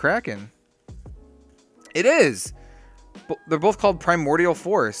same Kraken. It is. They're both called Primordial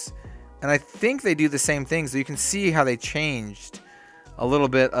Force. And I think they do the same thing. So you can see how they changed a little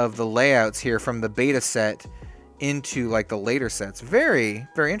bit of the layouts here from the beta set into like the later sets. Very,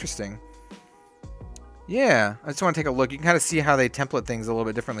 very interesting. Yeah, I just want to take a look. You can kind of see how they template things a little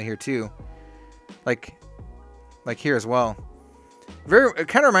bit differently here too. Like here as well. It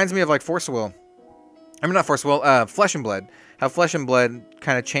kind of reminds me of like Force of Will. I mean, not Force of Will, Flesh and Blood. How Flesh and Blood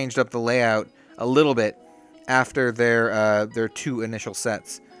kind of changed up the layout a little bit after their 2 initial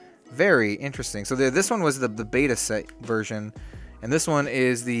sets. Very interesting. So this one was the beta set version, and this one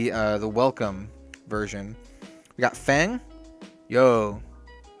is the welcome version. We got Fang. Yo,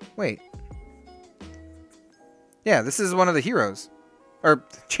 wait. Yeah, this is one of the heroes. Or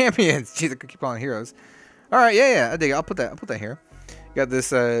champions. Jeez, I could keep calling heroes. Alright, yeah, I dig it. I'll put that here. Got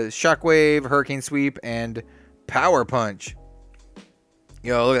this Shockwave, Hurricane Sweep, and Power Punch.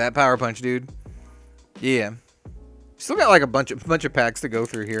 Yo, look at that Power Punch, dude. Yeah. Still got like a bunch of packs to go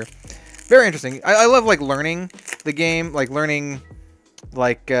through here. Very interesting. I love like learning the game, like learning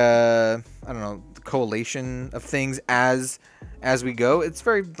like I don't know, the collation of things as we go. It's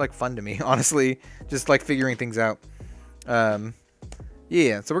very like fun to me, honestly, just like figuring things out.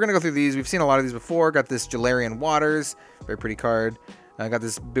 Yeah, so we're gonna go through these. We've seen a lot of these before. Got this Jalarian Waters, very pretty card. Got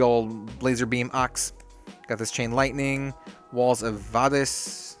this big old Laser Beam Ox. Got this Chain Lightning, Walls of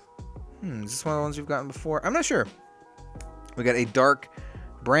Vadis. Is this one of the ones we've gotten before? I'm not sure. We got a Dark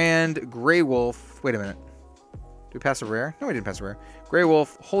Brand, Grey Wolf. Wait a minute. Did we pass a rare? No, we didn't pass a rare. Grey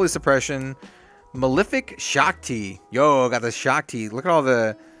Wolf, Holy Suppression, Malefic Shakti. Yo, got the Shakti. Look at all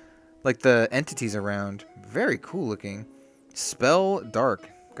the entities around. Very cool looking. Spell Dark.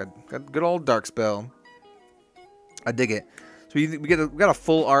 Got good old Dark Spell. I dig it. So we got a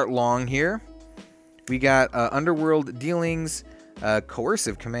full art long here. We got Underworld Dealings,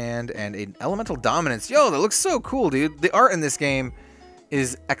 Coercive Command, and an Elemental Dominance. Yo, that looks so cool, dude. The art in this game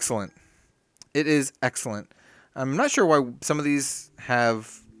is excellent. It is excellent. I'm not sure why some of these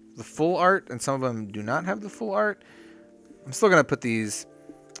have the full art and some of them do not have the full art. I'm still gonna put these.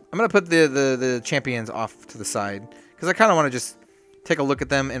 I'm gonna put the champions off to the side because I kind of want to just take a look at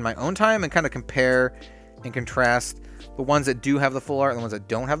them in my own time and kind of compare and contrast the ones that do have the full art and the ones that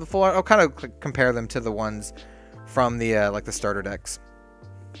don't have the full art. I'll kind of compare them to the ones from the like the starter decks.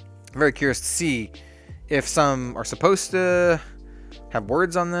 I'm very curious to see if some are supposed to have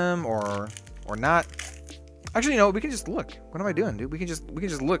words on them or not. Actually, you know, we can just look. What am I doing, dude? We can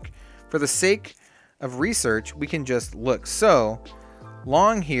just look. For the sake of research, we can just look. So,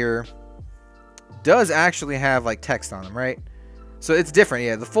 long here does actually have like text on them, right? So it's different.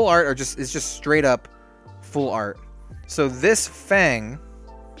 Yeah, the full art is just straight up full art. So this Fang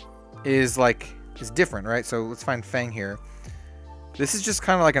is different, right? So let's find Fang here. This is just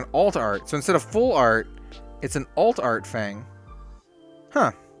kind of like an alt art. So instead of full art, it's an alt art Fang.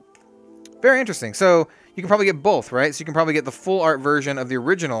 Huh. Very interesting. So you can probably get both, right? So you can probably get the full art version of the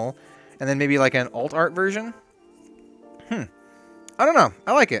original and then maybe like an alt art version. I don't know.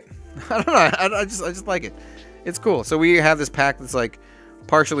 I like it. I don't know. I just like it. It's cool. So we have this pack that's like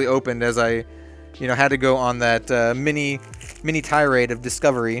partially opened as I, you know, had to go on that mini tirade of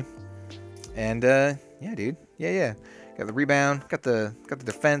discovery. And yeah, dude. Yeah. Got the rebound, got the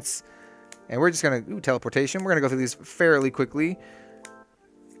defense. And we're just gonna teleportation. We're gonna go through these fairly quickly.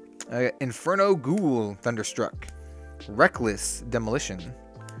 Inferno Ghoul, Thunderstruck, Reckless Demolition,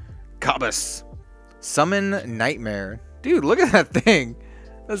 Cabus, Summon Nightmare. Dude, look at that thing.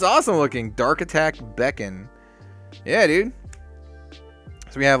 That's awesome looking. Dark Attack Beckon. Yeah, dude.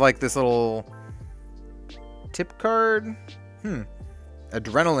 So we have like this little tip card.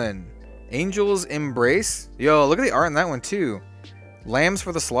 Adrenaline, Angel's Embrace. Yo, look at the art in that one too. Lambs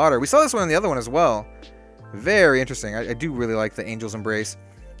for the Slaughter. We saw this one in the other one as well. Very interesting. I do really like the Angel's Embrace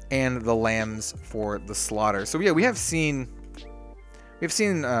and the Lambs for the Slaughter. So yeah, we've seen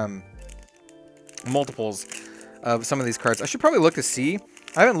multiples of some of these cards. I should probably look to see.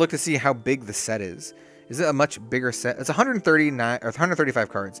 I haven't looked to see how big the set is. Is it a much bigger set? It's 139 or 135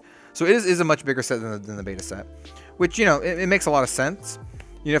 cards. So it is a much bigger set than the beta set, which, you know, it makes a lot of sense.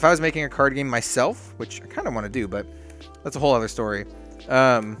 You know, if I was making a card game myself, which I kind of want to do, but that's a whole other story.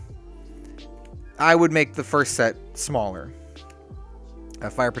 I would make the first set smaller.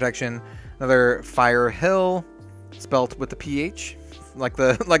 Fire Protection, another Fire Hill, spelt with the PH, like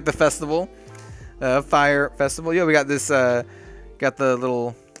the festival. Fire Festival. Yeah, we got this. Got the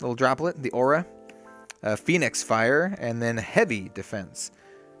little droplet, the aura. Phoenix Fire, and then Heavy Defense.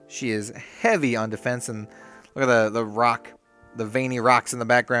 She is heavy on defense, and look at the rock, the veiny rocks in the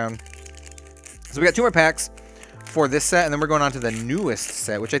background. So we got 2 more packs for this set, and then we're going on to the newest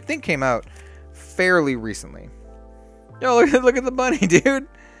set, which I think came out fairly recently. Yo, look at the bunny, dude.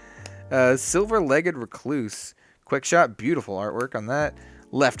 Silver-Legged Recluse. Quick Shot, beautiful artwork on that.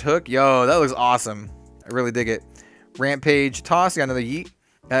 Left Hook, yo, that looks awesome. I really dig it. Rampage Toss, got another Yeet.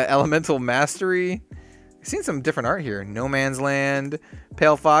 Elemental Mastery. I've seen some different art here. No Man's Land,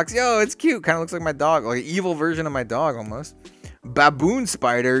 Pale Fox. Yo, it's cute. Kind of looks like my dog, like an evil version of my dog almost. Baboon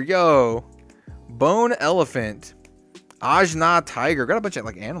Spider. Yo. Bone Elephant. Ajna Tiger. Got a bunch of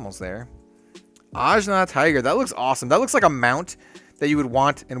like animals there. Ajna Tiger. That looks awesome. That looks like a mount that you would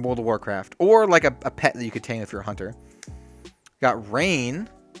want in World of Warcraft. Or like a pet that you could tame if you're a hunter. Got Rain.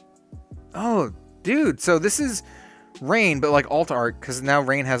 Oh, dude. So this is Rain, but like alt art. Because now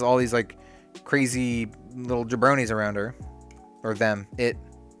Rain has all these like crazy little jabronis around her. Or them.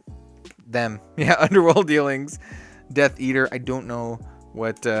 Them. Yeah, Underworld Dealings. Death Eater. I don't know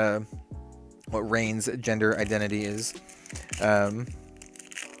what Rain's gender identity is.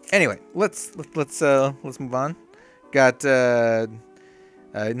 Anyway, let's move on. Got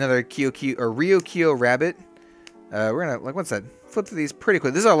another Ryokyo rabbit. We're gonna what's that? Flip through these pretty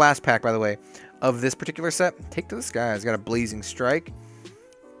quick. This is our last pack, by the way, of this particular set. Take to the Skies. Got a Blazing Strike.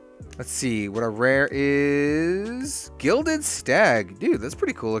 Let's see what our rare is. Gilded Stag, dude. That's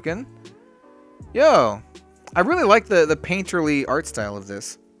pretty cool looking. Yo, I really like the painterly art style of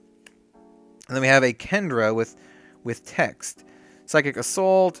this. And then we have a Kendra with text. Psychic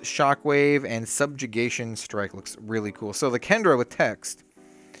Assault, Shockwave, and Subjugation Strike. Looks really cool. So the Kendra with text.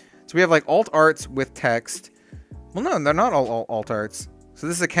 So we have like alt arts with text. Well, no, they're not all alt arts. So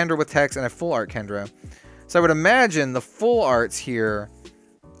this is a Kendra with text and a full art Kendra. So I would imagine the full arts here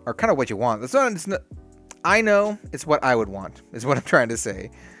are kind of what you want. It's not, I know it's what I would want, is what I'm trying to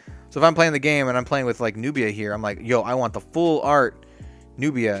say. So if I'm playing the game and I'm playing with like Nubia here, I'm like, yo, I want the full art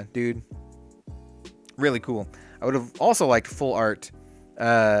Nubia, dude. Really cool. I would have also liked full art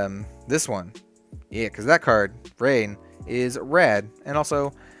this one. Yeah, because that card, Rain, is rad. And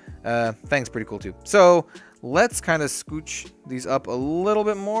also, Fang's pretty cool too. So let's kind of scooch these up a little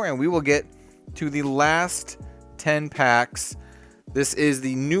bit more and we will get to the last 10 packs. This is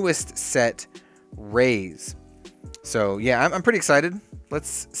the newest set, Rays. So yeah, I'm pretty excited.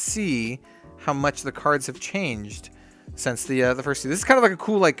 Let's see how much the cards have changed since the first two. This is kind of like a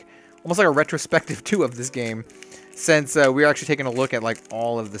cool, like, almost like a retrospective too of this game, since we're actually taking a look at like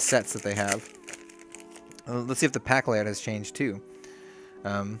all of the sets that they have. Let's see if the pack layout has changed too.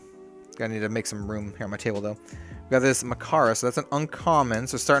 Gotta need to make some room here on my table though. We got this Makara, so that's an uncommon.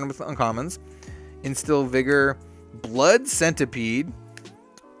 So starting with the uncommons, Instill Vigor, Blood Centipede,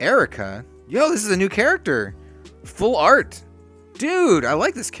 Erica. Yo, this is a new character, full art, dude. I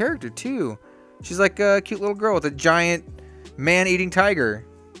like this character too. She's like a cute little girl with a giant man-eating tiger.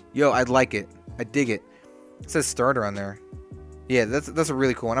 Yo, I'd like it. I dig it. It says starter on there. Yeah, that's a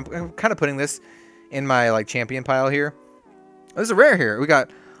really cool one. I'm kind of putting this in my like champion pile here. There's a rare here. We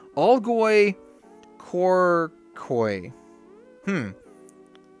got Algoy Korkoi.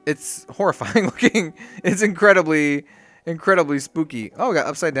 It's horrifying looking. It's incredibly spooky. Oh, we got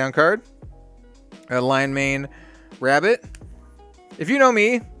upside down card. A Lion Mane Rabbit. If you know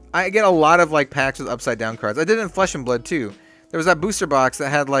me, I get a lot of like packs with upside down cards. I did it in Flesh and Blood too. There was that booster box that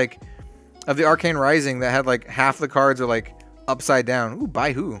had like, of the Arcane Rising, that had like half the cards are like upside down. Ooh,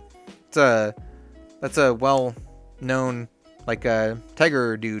 by who? That's a well-known like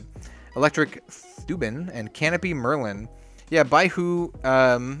tiger dude. Electric Thuban and Canopy Merlin. Yeah, by who?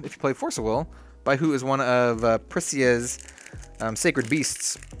 If you play Force of Will, by who is one of Prisia's sacred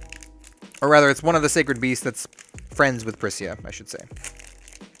beasts, or rather, it's one of the sacred beasts that's friends with Prisia, I should say.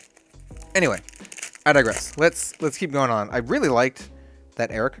 Anyway, I digress. Let's keep going on. I really liked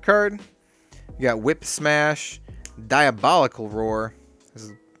that Erica card. You got Whip Smash, Diabolical Roar. This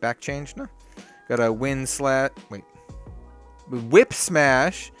is back change? No. Got a Wind Slash. Wait. Whip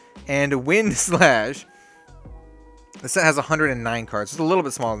Smash and Wind Slash. This set has 109 cards. It's a little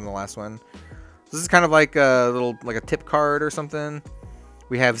bit smaller than the last one. This is kind of like a little, like a tip card or something.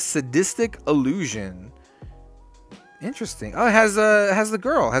 We have Sadistic Illusion. Interesting. Oh, it has the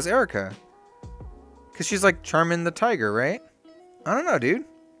girl. It has Erica. Because she's like Charmin the Tiger, right? I don't know, dude.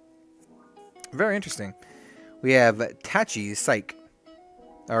 Very interesting. We have Tachi Psych.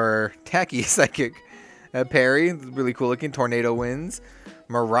 Or Tacky Psychic. Parry. Really cool looking. Tornado Winds.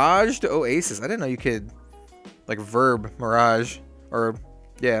 Miraged Oasis. I didn't know you could like verb Mirage. Or,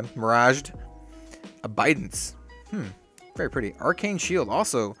 yeah, Miraged. Abidance. Very pretty. Arcane Shield.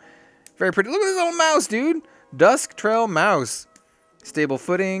 Also very pretty. Look at this little mouse, dude. Dusk Trail Mouse. Stable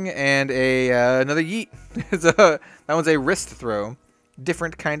Footing and another Yeet. That one's a wrist throw.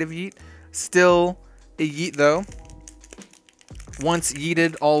 Different kind of Yeet. Still a Yeet though. Once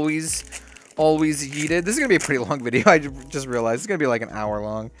yeeted, always yeeted. This is gonna be a pretty long video. I just realized it's gonna be like an hour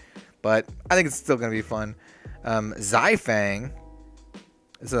long, but I think it's still gonna be fun. Zyfang.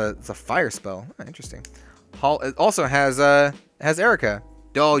 It's a fire spell. Oh, interesting. It also has Erica.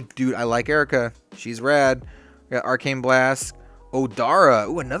 Oh, dude, I like Erica. She's rad. We got Arcane Blast. Odara.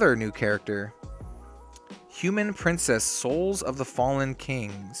 Ooh, another new character. Human Princess, Souls of the Fallen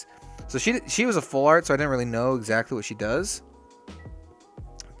Kings. So she was a full art, so I didn't really know exactly what she does.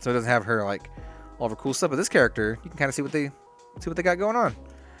 So it doesn't have her like all of her cool stuff. But this character, you can kind of see what they got going on.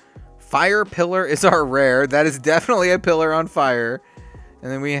 Fire Pillar is our rare. That is definitely a pillar on fire. And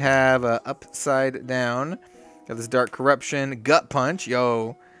then we have Upside Down. Got this Dark Corruption. Gut Punch.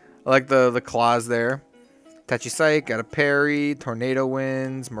 Yo. I like the claws there. Tachi Psych. Got a Parry. Tornado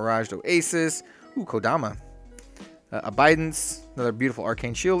Winds. Mirage Oasis. Ooh, Kodama. Abidance. Another beautiful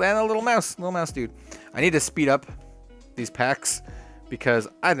Arcane Shield. And a little mouse. Little mouse dude. I need to speed up these packs because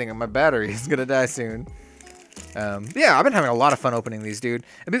I think my battery is going to die soon. Yeah, I've been having a lot of fun opening these, dude.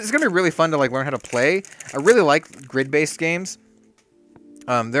 It's gonna be really fun to like learn how to play. I really like grid-based games.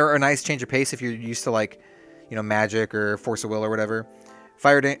 They're a nice change of pace if you're used to like, you know, Magic or Force of Will or whatever.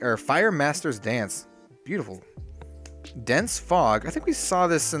 Fire Master's Dance, beautiful. Dense Fog. I think we saw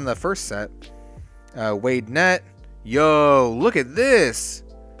this in the first set. Wade Net. Yo, look at this.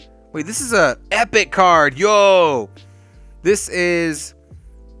 Wait, this is a epic card. Yo, this is.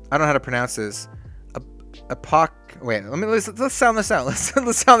 I don't know how to pronounce this. Wait, let's sound this out. Let's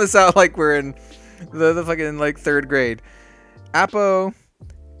sound this out like we're in the fucking like 3rd grade.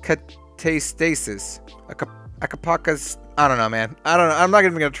 Apocatastasis. Acapacas. I don't know, man. I don't know. I'm not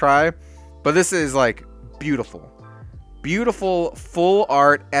even gonna try. But this is like beautiful, beautiful full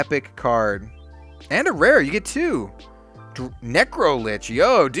art epic card, and a rare. You get 2. Necrolich.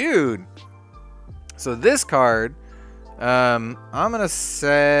 Yo, dude. So this card, I'm gonna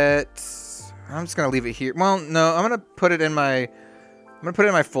set. I'm just gonna leave it here. Well, no, I'm gonna put it in my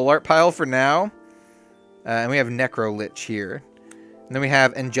full art pile for now. And we have Necrolich here. And then we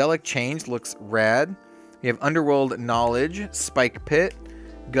have Angelic Change, looks rad. We have Underworld Knowledge, Spike Pit,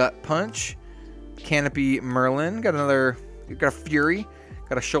 Gut Punch, Canopy Merlin. Got a Fury,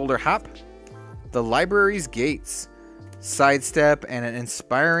 got a Shoulder Hop, the Library's Gates, Sidestep, and an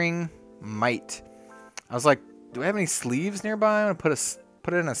Inspiring Might. I was like, do I have any sleeves nearby? I'm gonna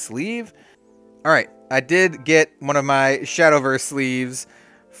put it in a sleeve. Alright, I did get one of my Shadowverse sleeves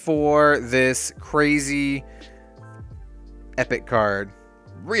for this crazy epic card.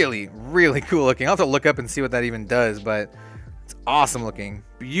 Really, really cool looking. I'll have to look up and see what that even does, but it's awesome looking.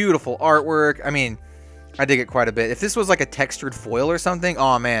 Beautiful artwork. I mean, I dig it quite a bit. If this was like a textured foil or something,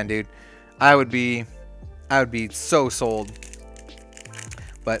 oh man, dude, I would be so sold.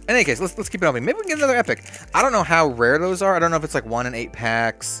 But in any case, let's keep it open. Maybe we can get another epic. I don't know how rare those are. I don't know if it's like 1 in 8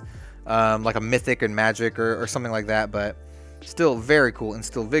 packs. Like a Mythic and Magic or something like that, but still very cool.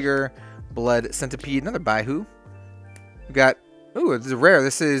 Instill Vigor, Blood Centipede, another Baihu. We got, ooh, this is rare.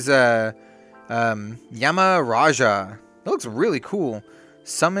 This is Yama Raja. That looks really cool.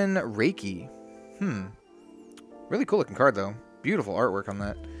 Summon Reiki. Really cool looking card though. Beautiful artwork on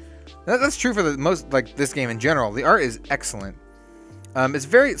that. That's true for the most, like this game in general. The art is excellent. It's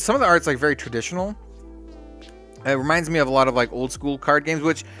very, some of the art's like very traditional. It reminds me of a lot of like old school card games,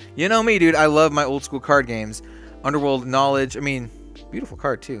 which, you know me, dude, I love my old school card games. Underworld Knowledge, I mean, beautiful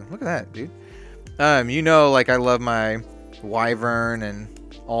card too. Look at that, dude. You know, like I love my Wyvern and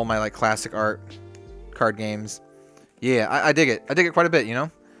all my like classic art card games. Yeah, I dig it. I dig it quite a bit, you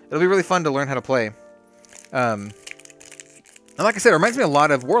know? It'll be really fun to learn how to play. And like I said, it reminds me a lot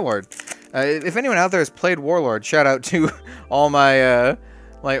of Warlord. If anyone out there has played Warlord, shout out to all my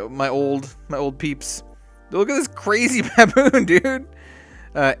my old peeps. Look at this crazy baboon, dude.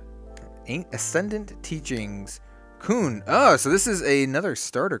 Ascendant Teachings. Kun. Oh, so this is another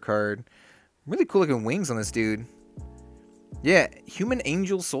starter card. Really cool looking wings on this dude. Yeah, Human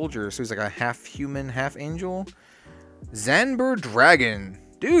Angel Soldier. So he's like a half human, half angel. Zanber Dragon.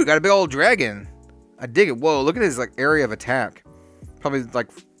 Dude, got a big old dragon. I dig it. Whoa, look at his like area of attack. Probably like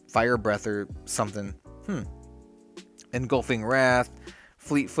fire breath or something. Engulfing Wrath.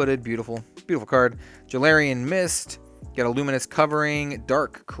 Fleet-footed. Beautiful. Beautiful card. Jalarian Mist. Got a Luminous Covering.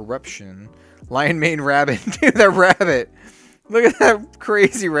 Dark Corruption. Lion Mane Rabbit. Dude, that rabbit. Look at that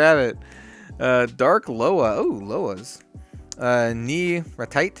crazy rabbit. Dark Loa. Oh, Loas. Ni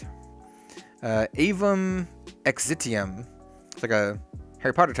Ratite. Avum Exitium. It's like a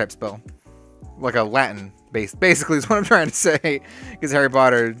Harry Potter type spell. Like a Latin base. Basically is what I'm trying to say. Because Harry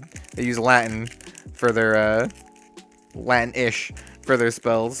Potter, they use Latin for their, Latin-ish for their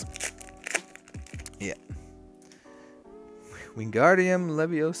spells. Yeah. Wingardium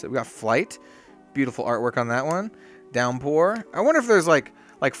Leviosa. We got Flight. Beautiful artwork on that one. Downpour. I wonder if there's like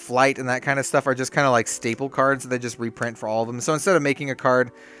Flight and that kind of stuff are just kind of like staple cards that they just reprint for all of them. So instead of making a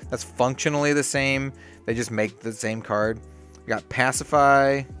card that's functionally the same, they just make the same card. We got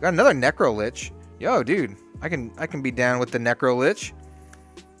Pacify. Got another Necro Lich. Yo, dude, I can be down with the Necro Lich.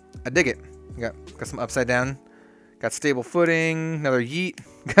 I dig it. Got some upside down. Got Stable Footing. Another Yeet.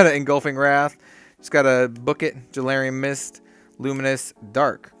 Got an Engulfing Wrath. Just got a Book It. Jalarian Mist. Luminous.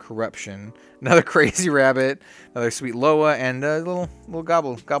 Dark Corruption. Another Crazy Rabbit. Another Sweet Loa. And a little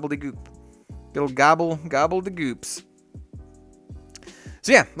gobbledygook. Little gobbledygoops.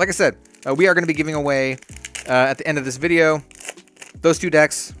 So yeah, like I said, we are going to be giving away at the end of this video those 2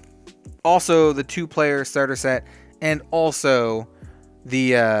 decks, also the 2-player starter set, and also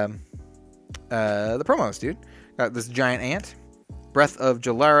the promos, dude. Got this Giant Ant, Breath of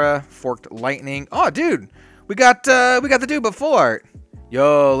Jalara, Forked Lightning. Oh, dude, we got the dude, but full art.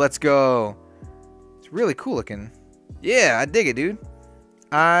 Yo, let's go. It's really cool looking. Yeah, I dig it, dude.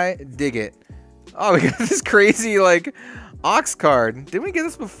 I dig it. Oh, we got this crazy like Ox card. Didn't we get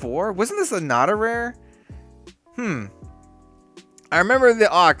this before? Wasn't this not a rare? I remember the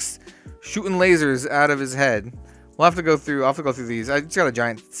Ox shooting lasers out of his head. We'll have to go through. I'll have to go through these. I just got a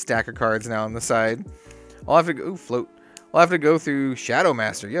giant stack of cards now on the side. I'll have to go. Ooh, float. I'll have to go through Shadow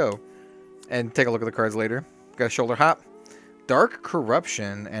Master, yo, and take a look at the cards later. Got a Shoulder Hop, Dark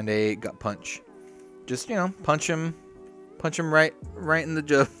Corruption, and a Gut Punch. Just, you know, punch him right in the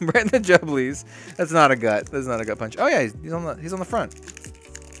jubblies. That's not a gut. That's not a gut punch. Oh yeah, he's on the front.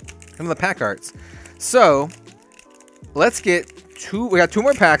 Some of the pack arts. So let's get 2. We got 2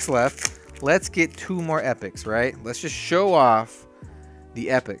 more packs left. Let's get 2 more epics, right? Let's just show off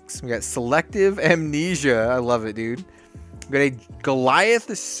the epics. We got Selective Amnesia. I love it, dude. We got a Goliath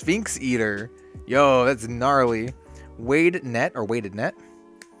the Sphinx Eater. Yo, that's gnarly. Weighted Net.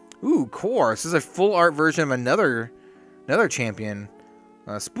 Ooh, Core. This is a full art version of another champion.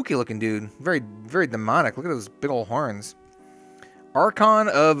 Spooky looking dude. Very, very demonic. Look at those big old horns. Archon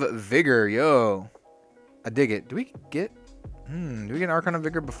of Vigor. Yo. I dig it. Do we get an Archon of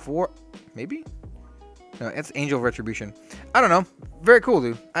Vigor before? Maybe? No, it's Angel of Retribution. I don't know. Very cool,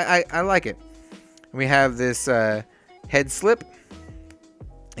 dude. I like it. We have this Head Slip.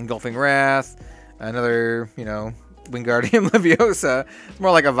 Engulfing Wrath. Another, you know, Wingardium Leviosa. It's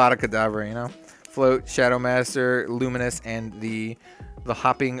more like a Vada Kedavra, you know? Float, Shadow Master, Luminous, and the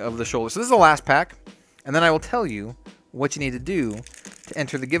Hopping of the Shoulder. So this is the last pack, and then I will tell you what you need to do to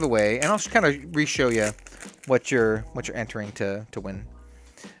enter the giveaway, and I'll just kind of re-show you what you're entering to win.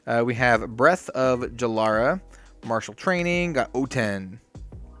 We have Breath of Jalara, Martial Training, got O10.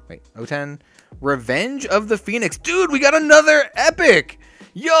 Wait, O10. Revenge of the Phoenix. Dude, we got another epic!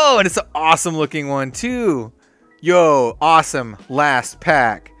 Yo, and it's an awesome looking one too. Yo, awesome last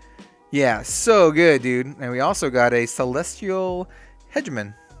pack. Yeah, so good, dude. And we also got a Celestial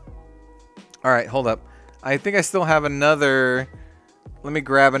Hegemon. All right, hold up. I think I still have another. Let me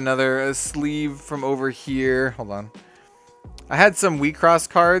grab another sleeve from over here. Hold on. I had some WeCross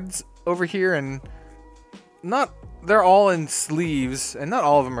cards over here, and they're all in sleeves, and not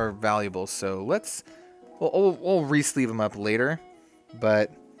all of them are valuable. So we'll re-sleeve them up later.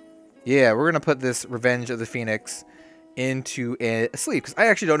 But yeah, we're gonna put this Revenge of the Phoenix into a sleeve, because I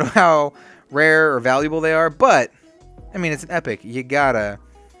actually don't know how rare or valuable they are, but I mean, it's an epic. You gotta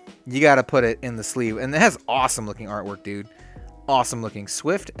put it in the sleeve, and it has awesome looking artwork, dude. Awesome looking.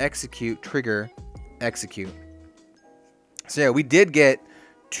 Swift, Execute, Trigger, Execute. So yeah, we did get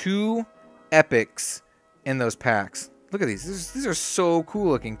 2 epics in those packs. Look at these. These are so cool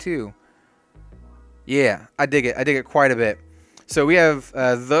looking too. Yeah, I dig it. I dig it quite a bit. So we have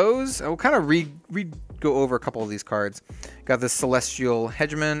those. I'll kind of go over a couple of these cards. Got this Celestial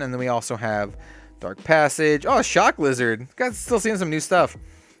Hegemon, and then we also have Dark Passage. Oh, Shock Lizard. Got still seeing some new stuff.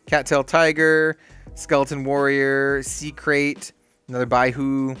 Cattail Tiger, Skeleton Warrior, Sea Crate, another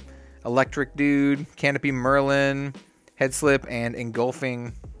Baihu, Electric Dude, Canopy Merlin, Head Slip, and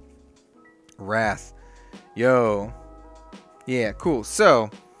Engulfing Wrath. Yo. Yeah, cool. So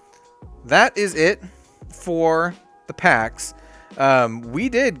that is it for the packs. We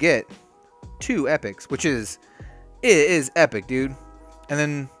did get 2 epics, which is epic, dude. And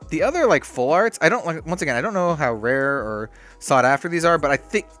then the other like full arts, I don't like, once again, I don't know how rare or sought after these are, but I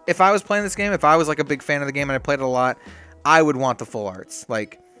think if I was playing this game, if I was like a big fan of the game and I played it a lot, I would want the full arts.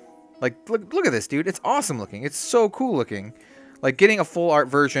 Like look at this, dude. It's awesome looking. It's so cool looking. Like getting a full art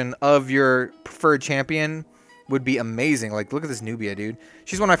version of your preferred champion would be amazing. Like look at this Nubia, dude.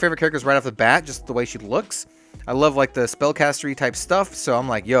 She's one of my favorite characters right off the bat, just the way she looks. I love like the spellcastery type stuff, so I'm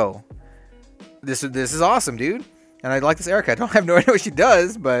like, yo, this is awesome, dude. And I like this Erica. I don't have no idea what she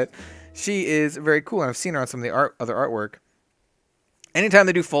does, but she is very cool, and I've seen her on some of the other artwork. Anytime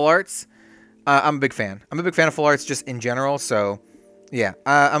they do full arts, I'm a big fan. I'm a big fan of full arts just in general, so yeah,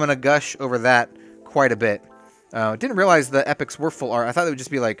 I'm gonna gush over that quite a bit. Didn't realize the epics were full art. I thought it would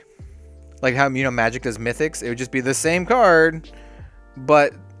just be like how, you know, Magic does mythics. It would just be the same card,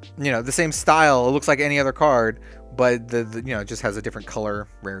 but, you know, the same style. It looks like any other card, but the you know, it just has a different color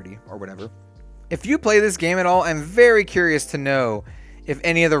rarity or whatever. If you play this game at all, I'm very curious to know if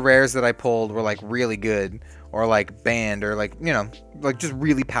any of the rares that I pulled were like really good or like banned or like, you know, like just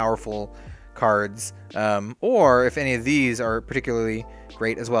really powerful cards, or if any of these are particularly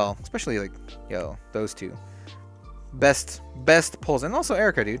great as well, especially like, yo, those two best pulls. And also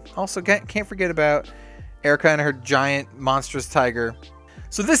Erica, dude. Also can't forget about Erica and her giant monstrous tiger.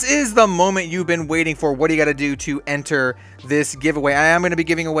 So this is the moment you've been waiting for. What do you got to do to enter this giveaway? I am going to be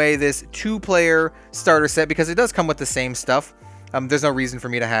giving away this 2-player starter set because it does come with the same stuff. There's no reason for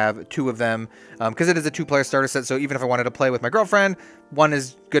me to have 2 of them because it is a 2-player starter set. So even if I wanted to play with my girlfriend, 1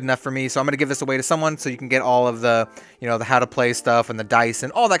 is good enough for me. So I'm going to give this away to someone so you can get all of the, you know, the how to play stuff and the dice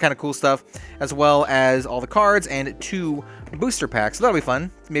and all that kind of cool stuff, as well as all the cards and 2 booster packs. So that'll be fun.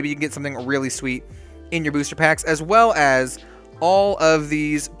 Maybe you can get something really sweet in your booster packs, as well as all of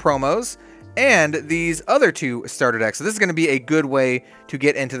these promos and these other 2 starter decks. So this is going to be a good way to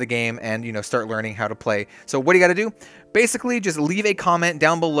get into the game and, you know, start learning how to play. So what do you got to do? Basically, just leave a comment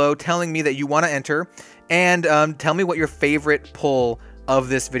down below telling me that you want to enter, and tell me what your favorite pull of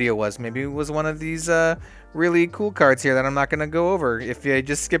this video was. Maybe it was one of these really cool cards here that I'm not going to go over. If you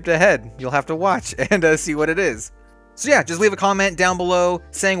just skipped ahead, you'll have to watch and see what it is. So yeah, just leave a comment down below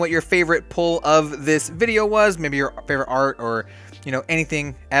saying what your favorite pull of this video was, maybe your favorite art or, you know,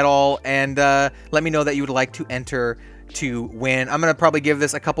 anything at all, and let me know that you would like to enter to win. I'm gonna probably give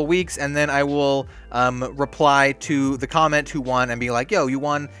this a couple weeks, and then I will reply to the comment who won and be like, yo, you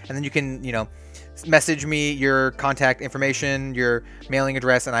won, and then you can, you know, message me your contact information, your mailing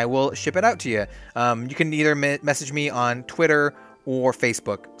address, and I will ship it out to you. You can either message me on Twitter or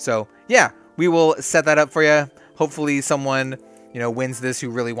Facebook. So yeah, we will set that up for you. Hopefully someone, you know, wins this who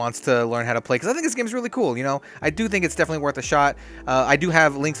really wants to learn how to play, because I think this game is really cool. You know, I do think it's definitely worth a shot. I do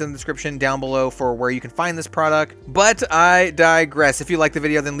have links in the description down below for where you can find this product, but I digress. If you like the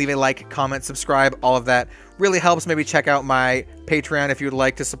video, then leave a like, comment, subscribe. All of that really helps. Maybe check out my Patreon if you would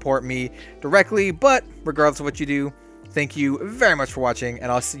like to support me directly. But regardless of what you do, thank you very much for watching,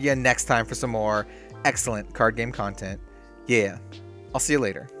 and I'll see you next time for some more excellent card game content. Yeah, I'll see you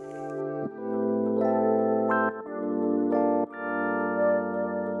later.